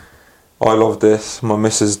loved it. My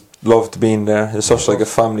missus loved being there. It's such like a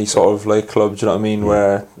family sort of like club. Do you know what I mean?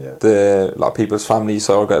 Where the like people's families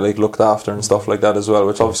sort of get like looked after and stuff like that as well,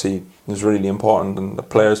 which obviously is really important. And the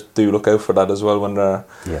players do look out for that as well when they're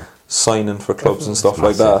signing for clubs and stuff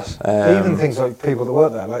like that. Even things like people that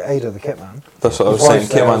work there, like Ada, the kitman. That's what I was saying.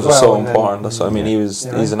 Kitmans are so important. That's what I mean. He's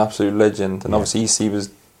an absolute legend, and obviously he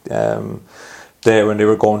was there when they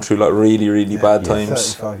were going through like really bad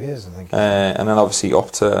times. 35 years, I think. And then obviously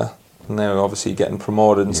up to now, obviously getting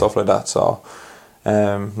promoted and stuff like that. So,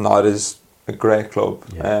 no, it is a great club,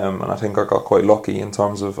 and I think I got quite lucky in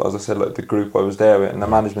terms of, as I said, like the group I was there with and the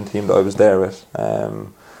management team that I was there with.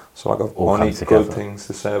 So like I've only good things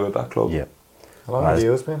to say about that club. How long have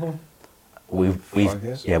you been here? We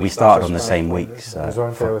started on the same week. So was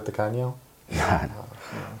weren't there with the Canyon? Thank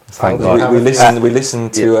God. We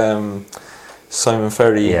listened to Simon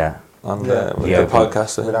Ferry on the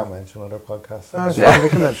podcast. We don't mention other podcasts. We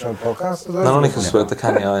can mention other podcasts. Not only because it's with the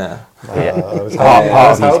Canyon, part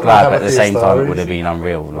of me's glad, but at the same time it would have been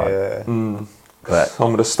unreal. But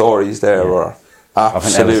some of the stories there were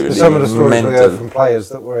absolutely some of the stories mental. we heard from players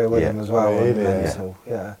that were here with him as well. Mental.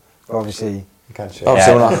 Obviously, you can't share.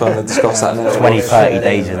 Obviously, we're not going to discuss that now. 20-30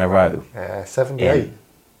 days in a row. 78.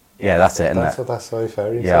 Yeah, that's it, isn't it? That's so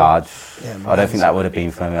Ferry. I don't think that would have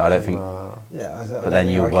been for me. I don't think. But then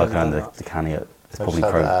you were working under the Canyon. It's probably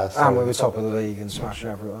pros. And we were top of the league and smashing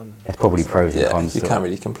everyone. It's probably pros and cons. You can't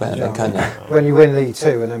really complain then, can you? When you win League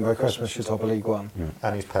 2 and then by Christmas you're top of League 1.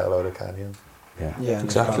 And he's paid a load of Canyon. Yeah,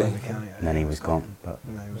 exactly. And then he was gone. But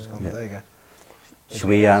there you go. Should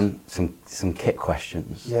we some kit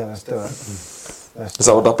questions? Yeah, let's do it. Is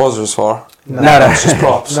that what that buzzer's for? No, it's just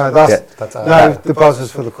props. No, the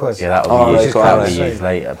buzzer's for the quiz. Yeah, that'll be used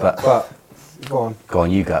later. But go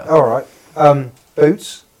on, you go. All right.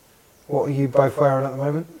 Boots. What are you both wearing at the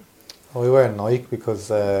moment? Well, we wear Nike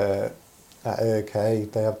because at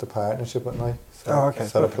AOK they have the partnership with Nike. So,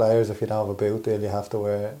 so the players, if you don't have a boot deal, you have to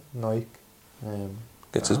wear Nike.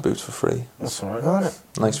 Gets his boots for free. That's all right, isn't it?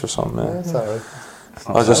 Nice for some, man. It's all right.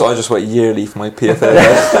 I just wait yearly for my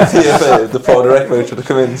PFA, the Pro Direct voucher to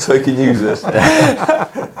come in so I can use it.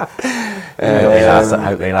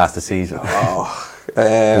 Hope they last the season.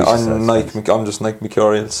 I'm just Nike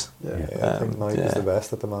Mercurials. I think Nike is the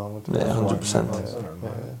best at the moment.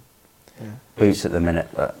 100%. Boots at the minute.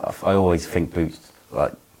 I always think boots,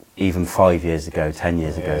 like even 5 years ago, 10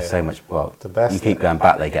 years ago, so much. Well, the best. You keep going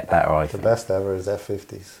back, they get better. I think the best ever is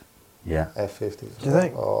F50s. Yeah. F50s. Do you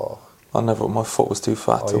think? Oh. My foot was too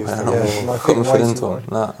fat to wear. I couldn't fit into them.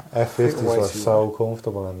 Nah. F50s were so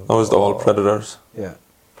comfortable. And I was the old Predators. Yeah.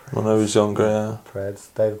 When I was younger, Preds,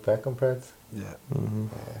 David Beckham Preds. Yeah.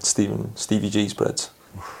 Stevie G's Preds.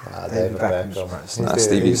 David Beckham.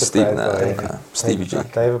 Stevie G.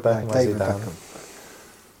 David Beckham. David Beckham.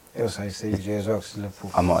 He'll say Stevie G as well because he's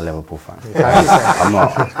Liverpool. I'm not a Liverpool fan.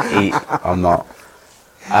 I'm not.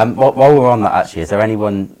 While we're on that, actually, is there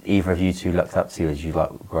anyone either of you two looked up to as you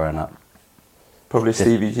like growing up? Probably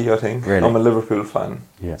Stevie G, I think. Really? I'm a Liverpool fan.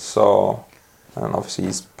 Yeah. So, and obviously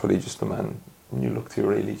he's probably just the man you look to,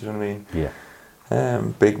 really. Do you know what I mean? Yeah.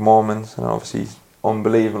 Big moments, and obviously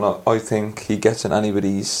unbelievable. I think he gets in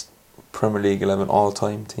anybody's Premier League 11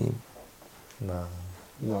 all-time team. No.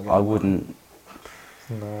 I wouldn't.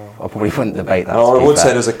 No. I probably wouldn't debate that. No, I would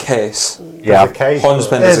say there's a case. Yeah, 100%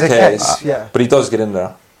 there's a case. But he does get in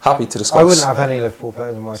there. Happy to discuss. I wouldn't have any Liverpool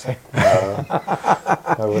players in my team.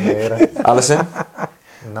 I wouldn't either. Alisson?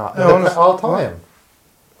 No, all time.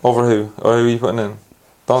 Over who? Or who are you putting in?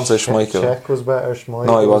 Don't say Schmeichel. Czech was better. Schmeichel.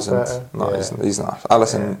 No, he wasn't. Was No, he's not.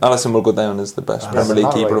 Alisson will go down as the best Premier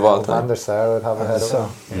League keeper of all time. Van der Sar would have a head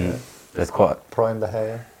of him. There's quite Prime De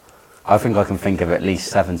Gea. I think I can think of at least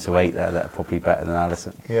 7 to 8 there that are probably better than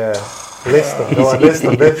Alisson. Yeah. List them. Go on, list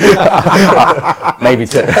them. Maybe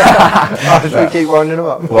 2. Should we keep winding them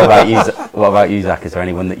up? What about you, Zach? Is there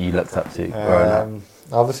anyone that you looked up to growing up?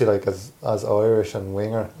 Obviously, like as Irish and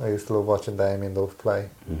winger, I used to love watching Damien Duff play.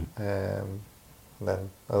 Then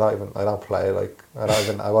I don't play like I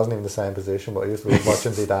wasn't even the same position, but I used to love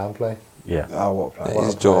watching Zidane play. Yeah. Oh, what a player!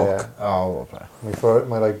 He's a joke. Oh, what a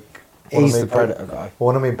player! He's the Predator guy.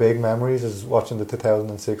 One of my big memories is watching the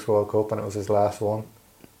 2006 World Cup, and it was his last one,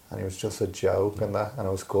 and he was just a joke and I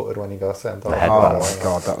was gutted when he got sent off. Oh my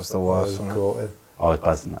God, that was the worst. I was gutted. I was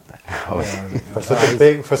buzzing that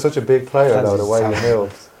day. For such a big player though, the way he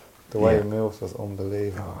moved. The way he moves was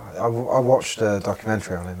unbelievable. I watched a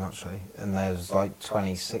documentary on him actually, and there's like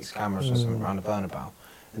 26 cameras or something around the Bernabeu,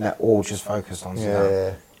 and they're all just focused on Zidane.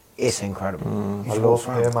 Yeah. It's incredible. I love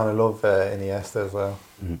him and I love Iniesta as well.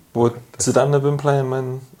 Would Zidane have been playing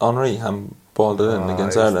when Henri handballed it in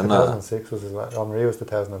against Ireland? 2006 was his last. Henri was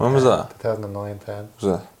 2010. When was that? 2009-10.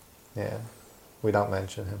 Was it? Yeah. We don't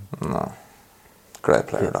mention him. No. Great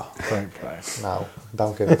player though. Great player. No,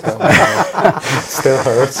 don't give it to him. Still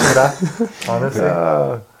hurts me that,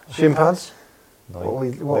 honestly. Shin pads? Nike, What we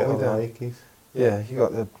little doing? Nikes. Yeah, you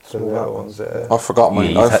got the small little black ones. I forgot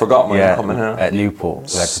mine. I forgot mine coming here. At Newport.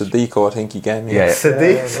 Sadiq, I think he gave me. Yeah.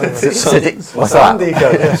 Sadiq. What's that?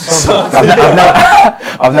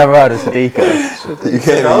 I've never heard of Sadiq. You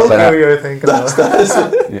gave I me. know who you're thinking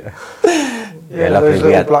of. Yeah, luckily those we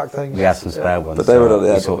little black things. had some spare ones. But they were so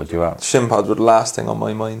the we sorted you out. Shin pads were the last thing on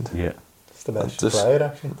my mind. Yeah. It's the best Just- played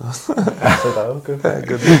actually. So that was good. Yeah,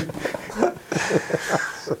 good.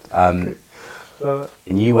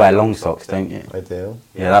 And you wear long socks, don't you? I do.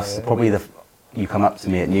 Yeah, that's probably you come up to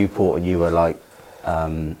me at Newport and you were like,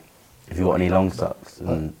 have you got any long socks?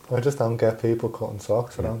 And I just don't get people cutting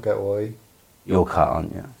socks. I don't get why. you're cut,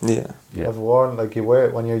 aren't you? Yeah. I've worn, like, you wear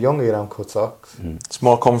it when you're younger, you don't cut socks. It's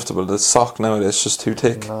more comfortable. The sock nowadays is just too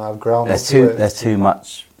thick. No, I've grown There's up with there's too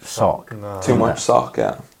much sock. No. Too much sock,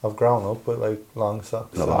 yeah. I've grown up with, like, long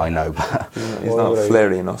socks. Not that I know, but He's Why not would I-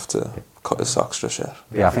 flary enough to cut his socks just yet.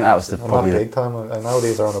 yeah, I think that was I'm not probably big time. I know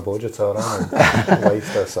these are on a budget, so I don't want to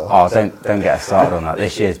waste their socks. Oh, don't get us started on that.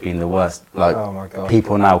 This year's been the worst. Like, Oh my God.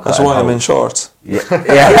 people now. That's cutting why I'm in holes. shorts. Yeah,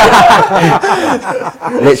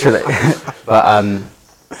 literally. But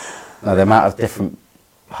no, the amount of different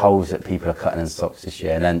holes that people are cutting in socks this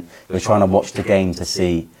year, and then we're trying to watch the game to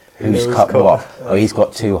see who's Who's cut cut. what. Oh, he's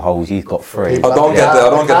got 2 holes. He's got 3. I don't get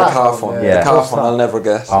the calf one. Yeah. The calf one I'll never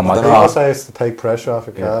get. Oh, my I don't People know. God. say it's to take pressure off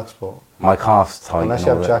your calves, but My calf's tight. unless and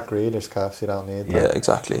you all have that. Jack Reeder's calves, you don't need Yeah, them.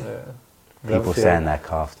 exactly. Yeah. People saying their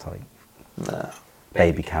calf's tight. Nah.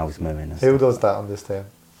 Baby cows mooing and Who stuff. does that on this team?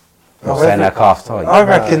 Not saying their calf's tight. I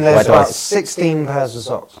reckon Where there's do I about s- 16 pairs of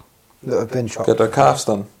socks that have been chopped. Get their calves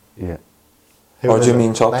done. Yeah. Or do you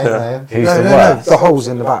mean chopped hair? Who's No, the no, worst? the holes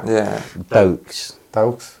in the back. Yeah. Dokes.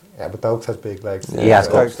 Dokes. Yeah, but Dokes has big legs. Yeah. He has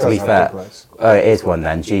got, Dokes to be does have fair. big legs. Oh, it is one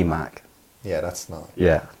then. G-Mac. Yeah, that's not.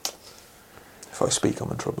 Yeah. If I speak, I'm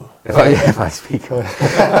in trouble. If I speak on it.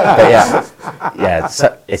 But yeah,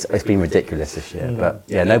 it's been ridiculous this year. But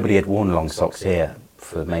yeah, nobody had worn long socks here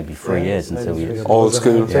for maybe 3 years until we. Old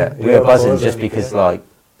school. Yeah, we were buzzing just because like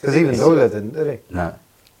Because even Zola didn't, did he? no.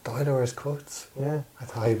 Dyler wears cuts. Yeah. I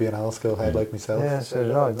thought he'd be an old school head like myself. Yeah, so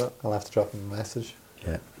did I. But I'll have to drop him a message.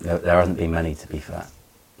 Yeah, there hasn't been many to be fair.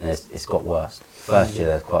 And it's got worse. First year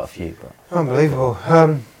there's quite a few, but unbelievable.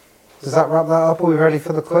 Does that wrap that up? Are we ready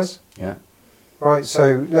for the quiz? yeah. Right,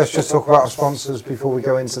 so let's just talk about our sponsors before we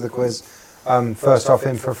go into the quiz. First off,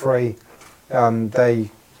 In For Free. They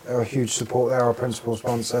are a huge support. They're our principal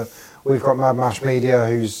sponsor. We've got Mad Mash Media,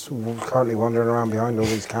 who's currently wandering around behind all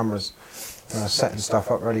these cameras, setting stuff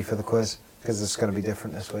up ready for the quiz, because it's going to be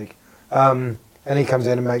different this week. And he comes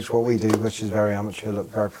in and makes what we do, which is very amateur, look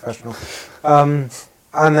very professional.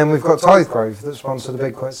 And then we've got Tithe Grove that sponsor the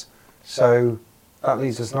big quiz. So that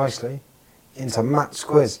leads us nicely into Matt's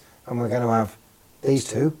quiz. And we're going to have these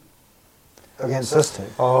two against us two.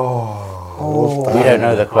 Oh. We don't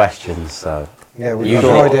know the questions, so Yeah, we've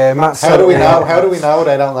Usually- got no idea. Matt's How do we know? How do we know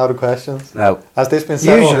they don't know the questions? no. Has this been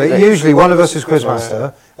settled? Usually one of us is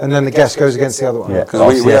quizmaster, and then the guest goes against the other one. Yeah.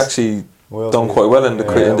 Because we Yes. actually We'll done see. quite well in the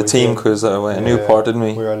Yeah, in the we team did. quiz that way in Newport, didn't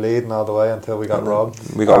we? We were leading all the way until we got robbed.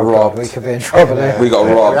 We got Oh, God, robbed. we could be in trouble there. We got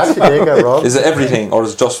We robbed. actually did get robbed. Is it everything or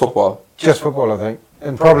is it just football? Just football, I think,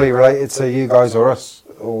 and probably related to you guys or us,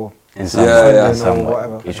 or In some Yeah, way, yeah. in some Or way.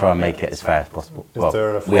 whatever. You try and make it as fair as possible. Is Well,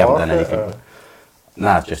 there a we haven't done forfeit, anything. or-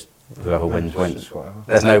 Nah, just whoever wins wins. just whatever.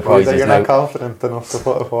 There's no You're prizes. not No, confident enough to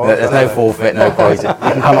put a forfeit. there's no forfeit. No prizes. You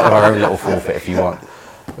can come up with our own little forfeit if you want.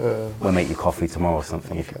 We'll make you coffee tomorrow or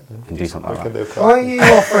something. If you can do something We like can that. do Why are you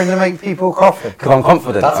offering to make people coffee? Because I'm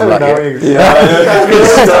confident. That's I'm how we like, know yeah.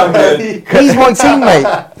 you. He's my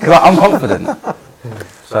teammate. Because I'm confident.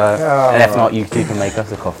 So, and if not, you two can make us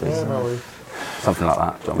a coffee. Yeah, no worries. Something like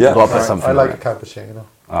that. Yeah. You've got to put something I like a in it. cappuccino.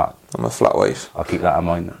 Alright, I'm a flat white. I'll keep that in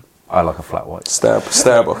mind then. I like a flat white.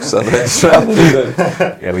 Starbucks. I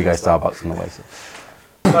think. Yeah, we go Starbucks on the way. So.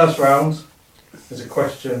 First round is a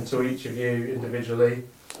question to each of you individually.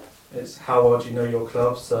 It's how well do you know your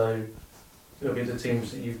club, so it'll be the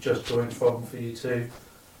teams that you've just joined from for you two.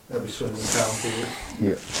 It'll be Swindon County.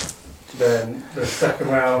 Yeah. Then the second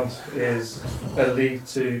round is a League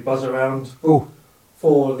 2 buzzer round. Ooh.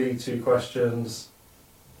 4 League 2 questions.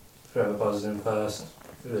 Whoever buzzes in first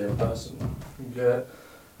the young person can get.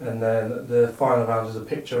 And then the final round is a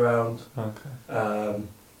picture round. Okay.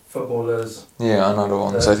 Footballers. Yeah, I know the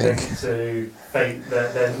ones, I think. To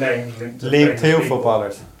their names linked to League famous 2 people.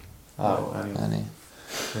 footballers. Oh, anyway. Any.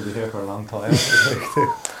 We'll be here for a long time. League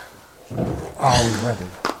 2. Oh, we're ready.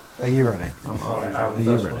 Are you ready? Alright, Are Alan, you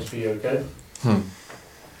first ready? one's for you, okay?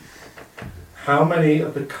 How many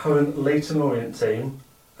of the current Leyton Orient team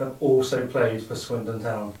have also played for Swindon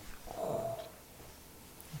Town?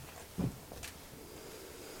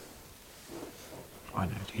 I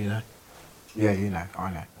know. Do you know? Yeah, you know.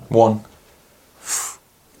 I know. 1.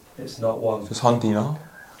 It's not one. Just Hunty, no?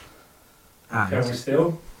 Can we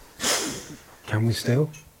still? Can we still?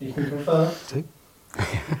 You can confirm.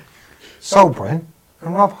 Solbren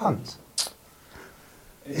and Rob Hunt.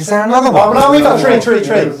 Is there another one? Oh, no, we got three. So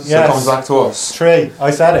it comes back to us. 3.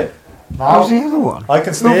 I said it. Who's the other one? I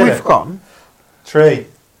can steal What have we it. forgotten? 3.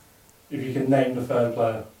 If you can name the third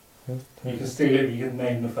player. You can steal it if you can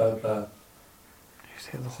name the third player.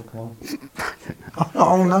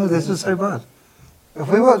 Oh no, this is so bad. Have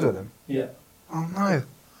we worked with them? Yeah. Oh no.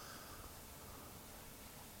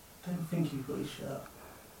 Don't think you've got his shirt.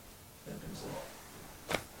 Don't think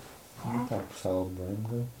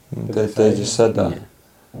so. They just said that.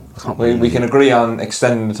 Yeah. We can agree on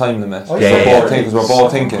extending the time limit. Oh, yeah. Because we're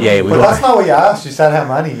both thinking. Yeah, we But got that's not what you asked. You said how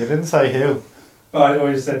many. You didn't say who. I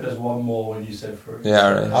always said there's one more when you said 3. Yeah,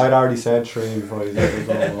 right. I'd already said 3 before you said there's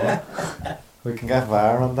one more. We can get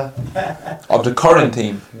VAR on that. Of the current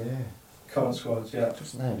team. Yeah. Current squads, yeah.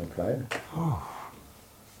 Just name a player. Oh,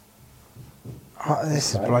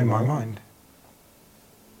 this has blown my mind.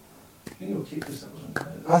 I think you'll keep this up.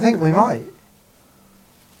 I think we might.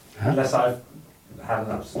 Unless I've had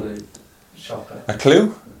an absolute shocker. A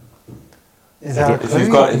clue? Is that a If clue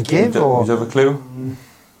you've got, you if, can give, or do you have a clue? Do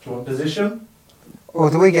you want position?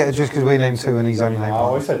 do we get it just because we named 2 and he's only named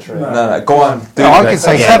Oh, 1? I said 3. No, go on. Do I could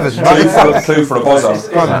say 7. clue for a buzzer.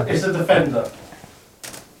 It's a defender.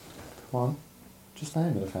 Come on. Just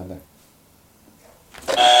name a defender.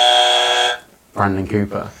 Brandon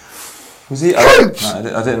Cooper. Was he? Coops!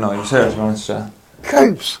 No, I didn't know. He was here, to be honest.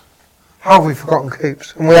 Coops. How have we forgotten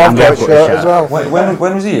Coops? And we have And got a we have got a shirt shirt. as well.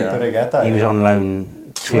 When was he Did here? I get that? He was on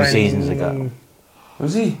loan 2 seasons ago.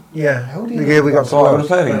 Was he? Yeah. How do The you year we got So I would have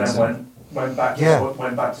to played And against then him. went back to Yeah.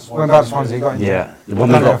 went back to Swansea. Went back to Swansea, got into Yeah, the one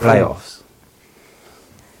we got playoffs.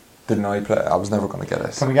 Didn't know he played. I was never going to get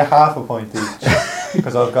it. Can we get half a point each?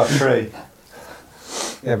 Because I've got 3.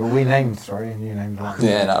 Yeah, but we named 3 and you named 1.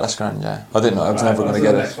 Yeah, no, that's grand. Yeah, I didn't know. I was never going to the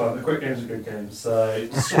get next it. one. The quick game's a good game. So,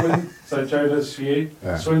 so Joe, that's for you.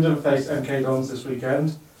 Yeah. Swindon face MK Dons this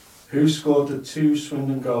weekend. Who scored the 2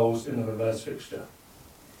 Swindon goals in the reverse fixture?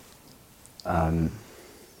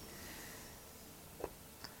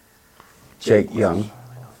 Jake Young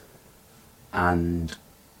and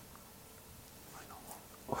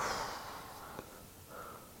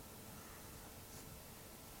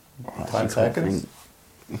 10 seconds.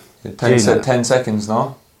 Yeah, 10 10 seconds,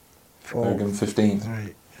 no? 4, We're giving 15.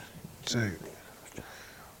 3, 2.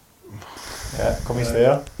 Yeah, come and stay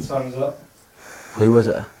up. Time's up. Who was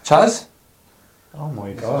it? Chaz? Oh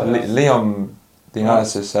my god. Liam, the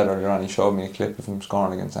analysis said earlier on, he showed me a clip of him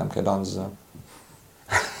scoring against MK Dons as well.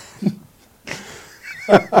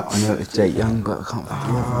 I know it was Jake Young, but I can't think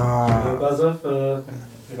of Your buzzer for.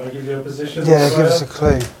 If I give you a position. Yeah, give us a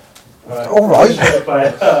clue. All Position of the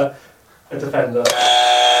player, a defender.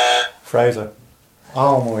 Fraser.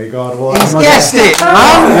 Oh my god, what? He's guessed it, it.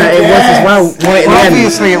 man! It was as well, right at the end.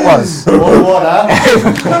 Obviously it was. 1-1,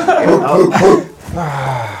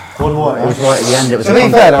 It was right at the end. It was To be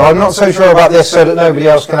fair though, I'm not so sure about this so that nobody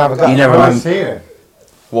else can have a go. You never Who's remember. here?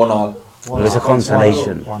 1-1. It was a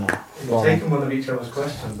consolation. You're taking one of each other's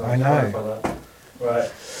questions. I know. For that. Right.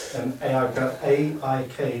 An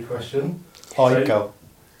AIK question. Aiko.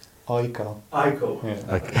 Eichel.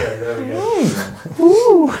 Yeah. Okay, there we go.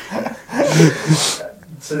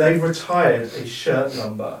 So they've retired a shirt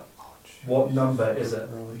number. What number is it?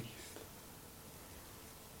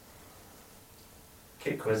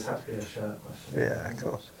 Kit quiz had to be a shirt question. Yeah, of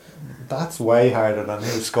course. That's way harder than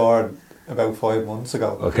who scored about 5 months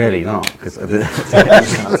ago. Well, clearly not, because I did. I'm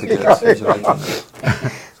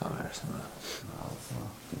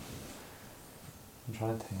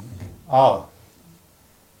trying to think. Oh.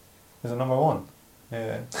 Is it number 1?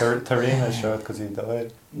 Yeah. Tarina's shirt because he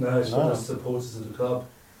died. No, it's No. the supporters of the club.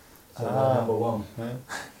 So Ah. number 1. Yeah.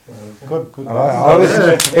 Good. I was,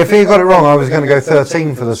 if he got it wrong, I was going to go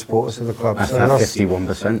 13 for the supporters of the club. That's So that that's,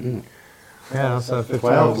 51%. yeah, that's a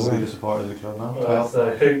 12 will be the 15%. supporters of the club now. Right, so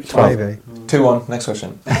hoops. Maybe. 2-1. Next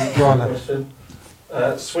question. Go on then. Question.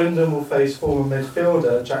 Swindon will face former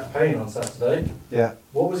midfielder Jack Payne on Saturday. Yeah.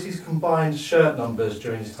 What was his combined shirt numbers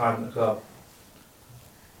during his time at the club?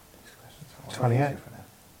 28.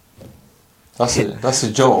 That's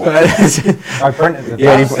a joke. I printed it.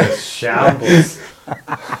 Yeah, That's a shambles.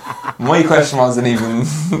 My question wasn't even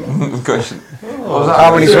the question. What was that?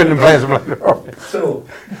 How many Swindon players have played? Cool.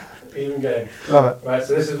 Even game. Love it. Right,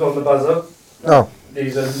 so this is on the buzzer. Oh.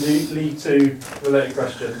 These are League 2 related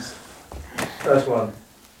questions. First one.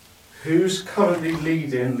 Who's currently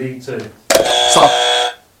leading League 2? Stop.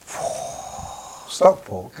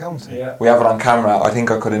 Stockport County. Yeah. We have it on camera. I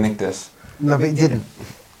think I could have nicked this. No, but he didn't.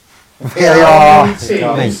 How many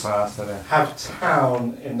teams have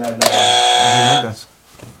town in their name?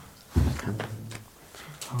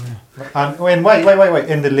 And wait.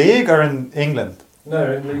 In the league or in England?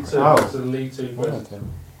 No, in League 2. Oh. It's a League 2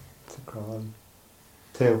 question.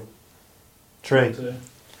 2. 3. 2.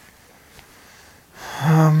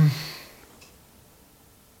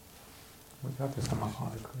 We got this on my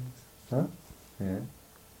heart. Huh? Yeah.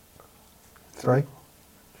 3.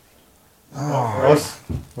 Us.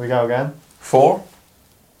 We go again. 4.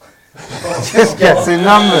 Just guessing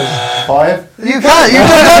numbers. 5. You can't. You don't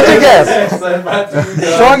have to guess. Yes, then back to you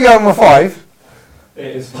guys. Try and go on with 5.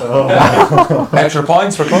 It is 4. Extra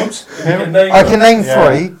points for clubs? I can name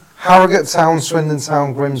 3. Harrogate Town, Swindon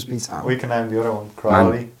Town, Grimsby Town. We can name the other one.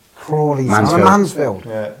 Crawley. Crawley Town. Mansfield. Mansfield.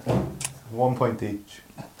 Yeah. 1 point each.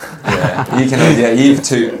 Yeah. You can. Yeah. You've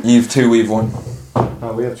 2. You've 2. We've 1.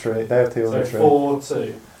 No, we have 3. They have 2. So we have 3.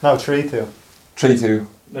 4-2. No, 3-2. 3-2.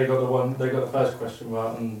 They got the one. They got the first question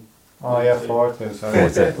right. And Oh yeah, 4-2. Sorry.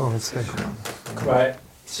 4-2. right.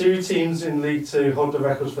 2 teams in League 2 hold the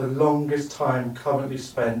records for the longest time currently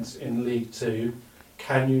spent in League 2.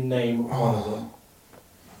 Can you name one of them?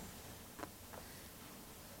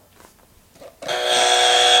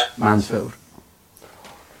 Mansfield.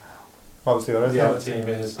 What was the other? The other team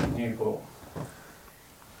is Newport.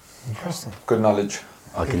 Interesting. Good knowledge.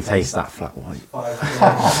 I can taste that flat white. 5.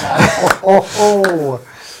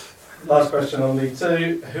 Last question on League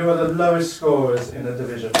 2. Who are the lowest scorers in the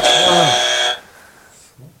division?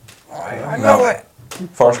 I know it.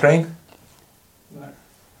 Forest Green. No.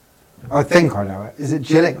 I think I know it. Is it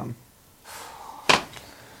Gillingham?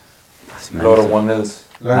 That's A lot of 1-0s. Loads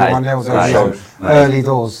of Right. 1-0s Right. early. Early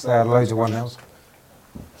doors. There are loads of 1-0s.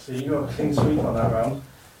 So you got a clean sweep on that round.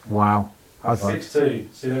 Wow. I thought. 6-2.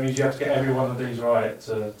 So that means you have to get every one of these right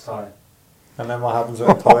to tie. And then what happens with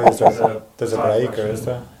the tie? There's a break, or is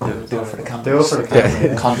there? Do it for the content. Do it for the content.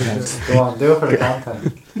 yeah. Content. Go on, do it for the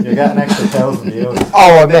content. You're getting extra 1,000 views.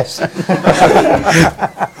 Oh, I missed. Right.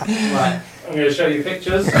 I'm going to show you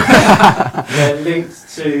pictures. They're linked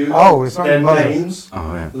to It's not their buzzers. names,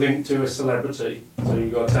 Oh yeah. linked to a celebrity. So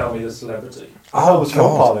you've got to tell me the celebrity. Oh, it's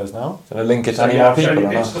footballers now. So I link it to So any yeah, more I've shown people you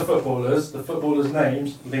or pictures not? of the footballers'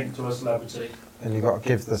 names linked to a celebrity. And you've got to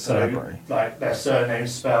give the So, celebrity. like their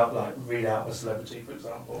surnames spelled, like read out a celebrity, for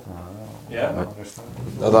example. Yeah. I don't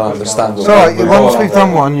understand. It's alright, once we've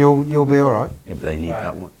done one, you'll be alright. Yeah, but they need Right.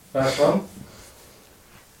 that one. First one.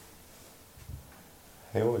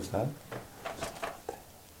 Who was that?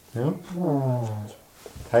 Who?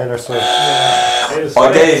 Taylor Swift.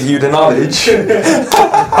 I gave you the knowledge.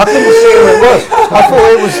 I couldn't see who it was. I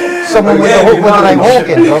thought it was someone with the name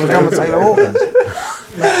Hawkins. I was going to Taylor Hawkins.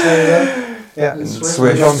 Yeah. And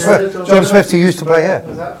Swift. John Swift. John Swift, who used to play here.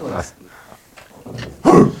 Exactly.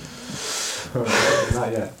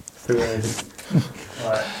 Not yet.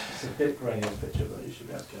 Right. It's a bit grainy this picture, but you should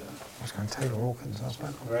be able to get it. I was going to Taylor Hawkins. That's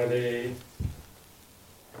back. Ready?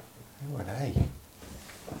 Who are they?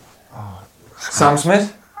 Sam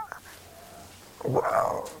Smith.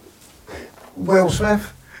 Wow. Will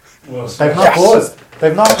Smith. Well, They've not buzzed.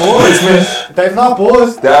 They've not buzzed. They've not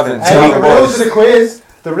buzzed. They haven't. Hey, the rules of the quiz.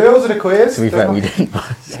 The rules of the quiz. To be fair, we didn't.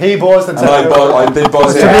 He buzzed and And I did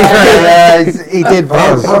buzz To be it. fair, he did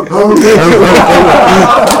buzz.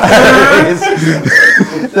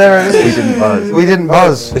 There it is. We didn't buzz. We didn't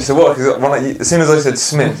buzz. So what? 'Cause as soon as I said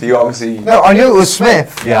Smith, you obviously. No, I knew it was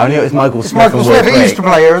Smith. Yeah, I knew it was Michael It's Smith. Michael and Smith. Will He used to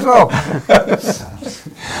Craig. play here as well.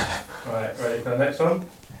 Right, ready for the next one?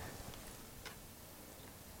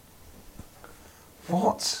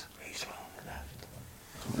 What? Who's on the left? I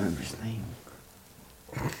don't remember his name.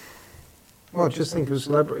 Well, just think of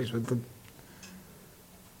celebrities with the.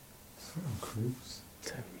 Cruz.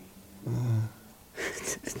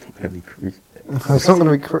 It's not going to be Cruz. It's not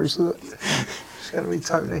going to be Cruz, is it? It's going to be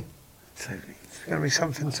Tony. Tony. It's going to be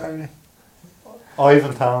something Tony.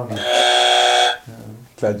 Ivan Townie.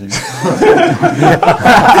 Glad you.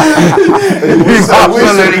 He's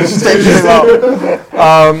absolutely sticking him up.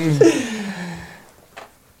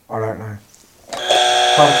 I don't know.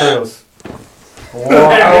 Tom Cruise.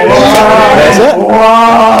 There's it.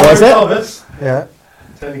 Was it? Thomas. Yeah.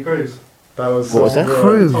 Tony Cruz. That was What was that?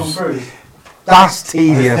 Cruise. Tom Cruise. That's I was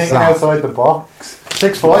tedious. thinking That. outside the box.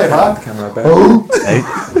 6'5", man. Camera back.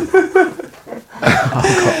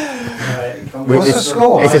 What's the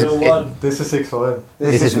score? This is 6'5".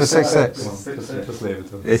 This is for 6-6. Just leave it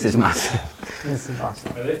to him. This is massive. This is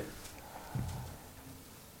massive. Ready?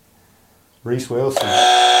 Reese Wilson.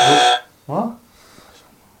 What?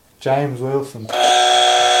 James Wilson.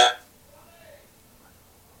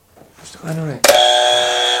 Anyway,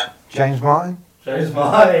 James Martin, James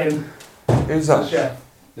Martin. who's The that? chef.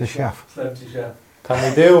 the chef. Celebrity chef. Can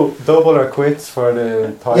we do double or quits for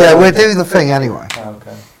the title? Yeah, we'll do the thing anyway.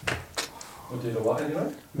 Okay. We'll do the what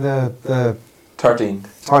anyway? The 13.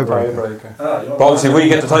 tiebreaker. Tiebreaker. Ah, you want But obviously, when you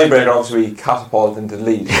get the tiebreaker, obviously we catapult into the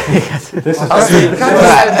lead. This is This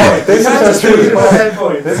this is a 3 points. 10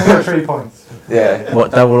 points. This is a 3 points. Yeah.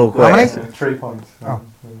 What double or How quit? many? 3 points. Oh.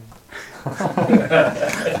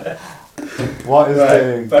 What is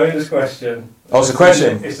Right, bonus question. Oh, it's a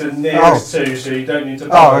question. It's the nearest two, so you don't need to Oh,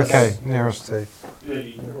 balance. okay. Nearest two.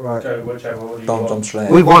 You Right. go whichever order you Don't want. jump straight.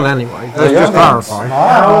 We won anyway. Let's Yeah, just yeah. clarify.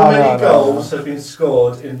 How many goals have been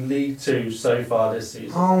scored in League Two so far this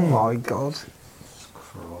season? Oh my god.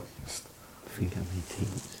 Think how many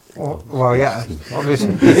teams? Well, yeah,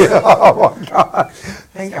 obviously. Oh my god.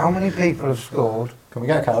 Think how many people have scored Can we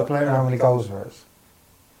get a and calculator? how many goals there is.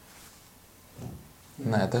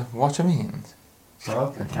 Nada. What do you mean?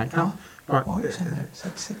 Well, Right. What is in there? It's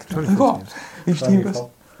like 60. 24 What? teams. Each team goes.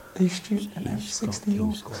 24. Each team goes 60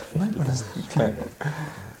 goals. Right, what is it? Okay.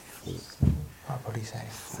 What would he say?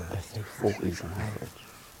 40s on average.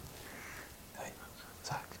 Hey,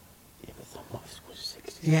 Zach. Yeah, but some might score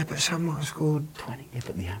 60. Yeah, but some might have scored. 20. Yeah,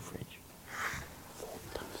 but the average.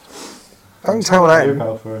 Don't tell you them.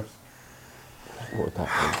 go first. What would that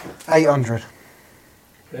 800.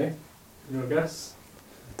 Okay, your guess?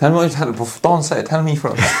 Tell me what you tell. Don't say it. Tell me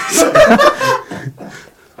first.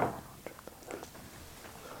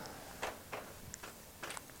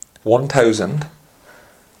 $1,000.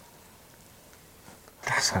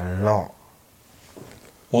 That's a lot.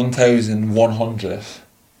 1,100.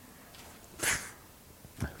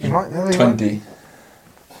 You might nearly 20.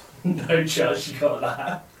 No chance you got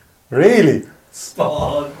that. Really?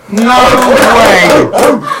 Spot on. No way!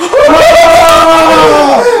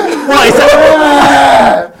 What is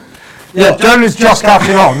that? Yeah, Jonah's just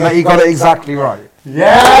catching on that he got it exactly right.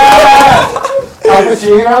 Yeah! Al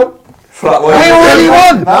Pacino? Flat We already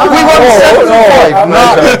won! We won 7-5! No,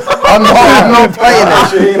 I'm not playing it.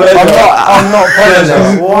 I'm not playing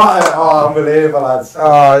it. What? Oh, unbelievable, lads.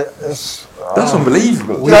 That's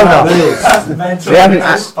unbelievable. Jonah, That's mental. We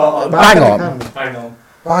haven't Spot on. Bang on. Hang on.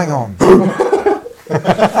 hang on.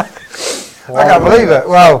 I can't believe it.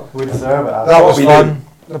 Well, We deserve it. that was we fun.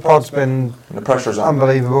 The pod's been The pressure's on.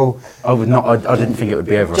 unbelievable. I didn't think it would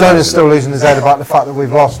be over. Jonah's still losing his head about the fact that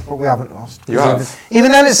we've lost, but we haven't lost. You have.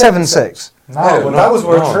 Even then it's 7-6. No, but that was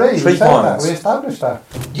worth 3. 3 We said that. points. We established that.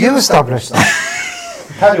 You established that.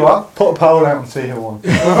 Tell you what, put a poll out and see who won.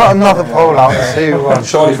 We've got another poll out to see who won.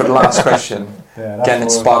 Surely for the last question, Yeah, that's getting it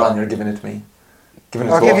worth spot on, you're giving it to me. Giving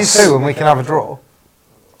it I'll to give you us. 2 and we can have a draw.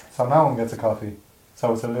 So no one gets a coffee.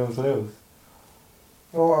 So it's a lose-lose.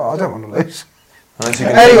 Well, I don't want to lose. Unless you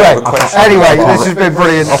can think of a question. Anyway, this has been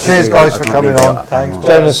brilliant. Cheers, guys, for coming on. Thanks.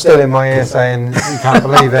 Jonah's still in my ear saying he can't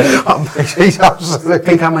believe it. He's absolutely.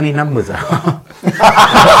 Think how many numbers are.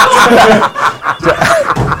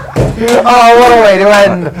 Oh, what a way to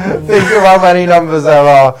end. Think of how many numbers there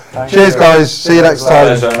are. Cheers, guys. See you next time.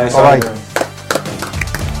 Pleasure, nice Bye. talking.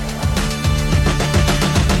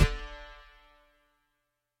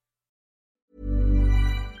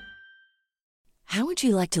 How would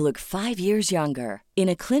you like to look 5 years younger? In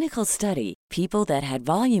a clinical study, people that had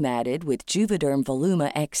volume added with Juvederm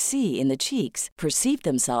Voluma XC in the cheeks perceived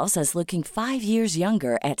themselves as looking 5 years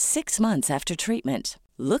younger at 6 months after treatment.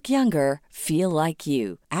 Look younger, feel like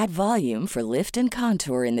you. Add volume for lift and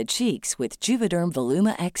contour in the cheeks with Juvederm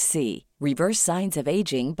Voluma XC. Reverse signs of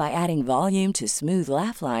aging by adding volume to smooth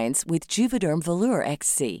laugh lines with Juvederm Volure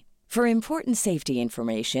XC. For important safety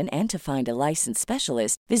information and to find a licensed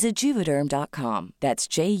specialist, visit Juvederm.com. That's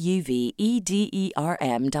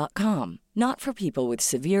JUVEDERM.com. Not for people with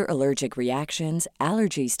severe allergic reactions,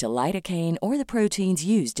 allergies to lidocaine, or the proteins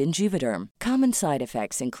used in Juvederm. Common side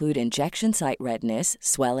effects include injection site redness,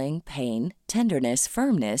 swelling, pain, tenderness,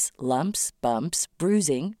 firmness, lumps, bumps,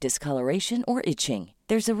 bruising, discoloration, or itching.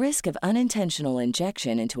 There's a risk of unintentional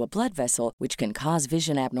injection into a blood vessel, which can cause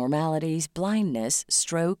vision abnormalities, blindness,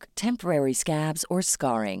 stroke, temporary scabs, or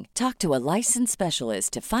scarring. Talk to a licensed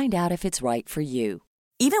specialist to find out if it's right for you.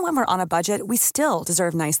 Even when we're on a budget, we still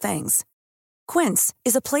deserve nice things. Quince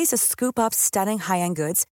is a place to scoop up stunning high-end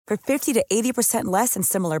goods for 50 to 80% less than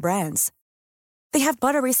similar brands. They have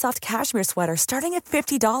buttery soft cashmere sweaters starting at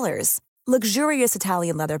 $50, luxurious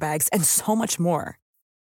Italian leather bags, and so much more.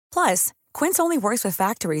 Plus, Quince only works with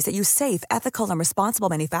factories that use safe, ethical, and responsible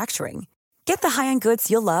manufacturing. Get the high-end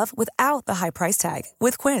goods you'll love without the high price tag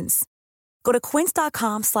with Quince. Go to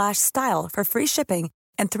quince.com/style for free shipping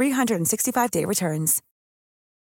and 365-day returns.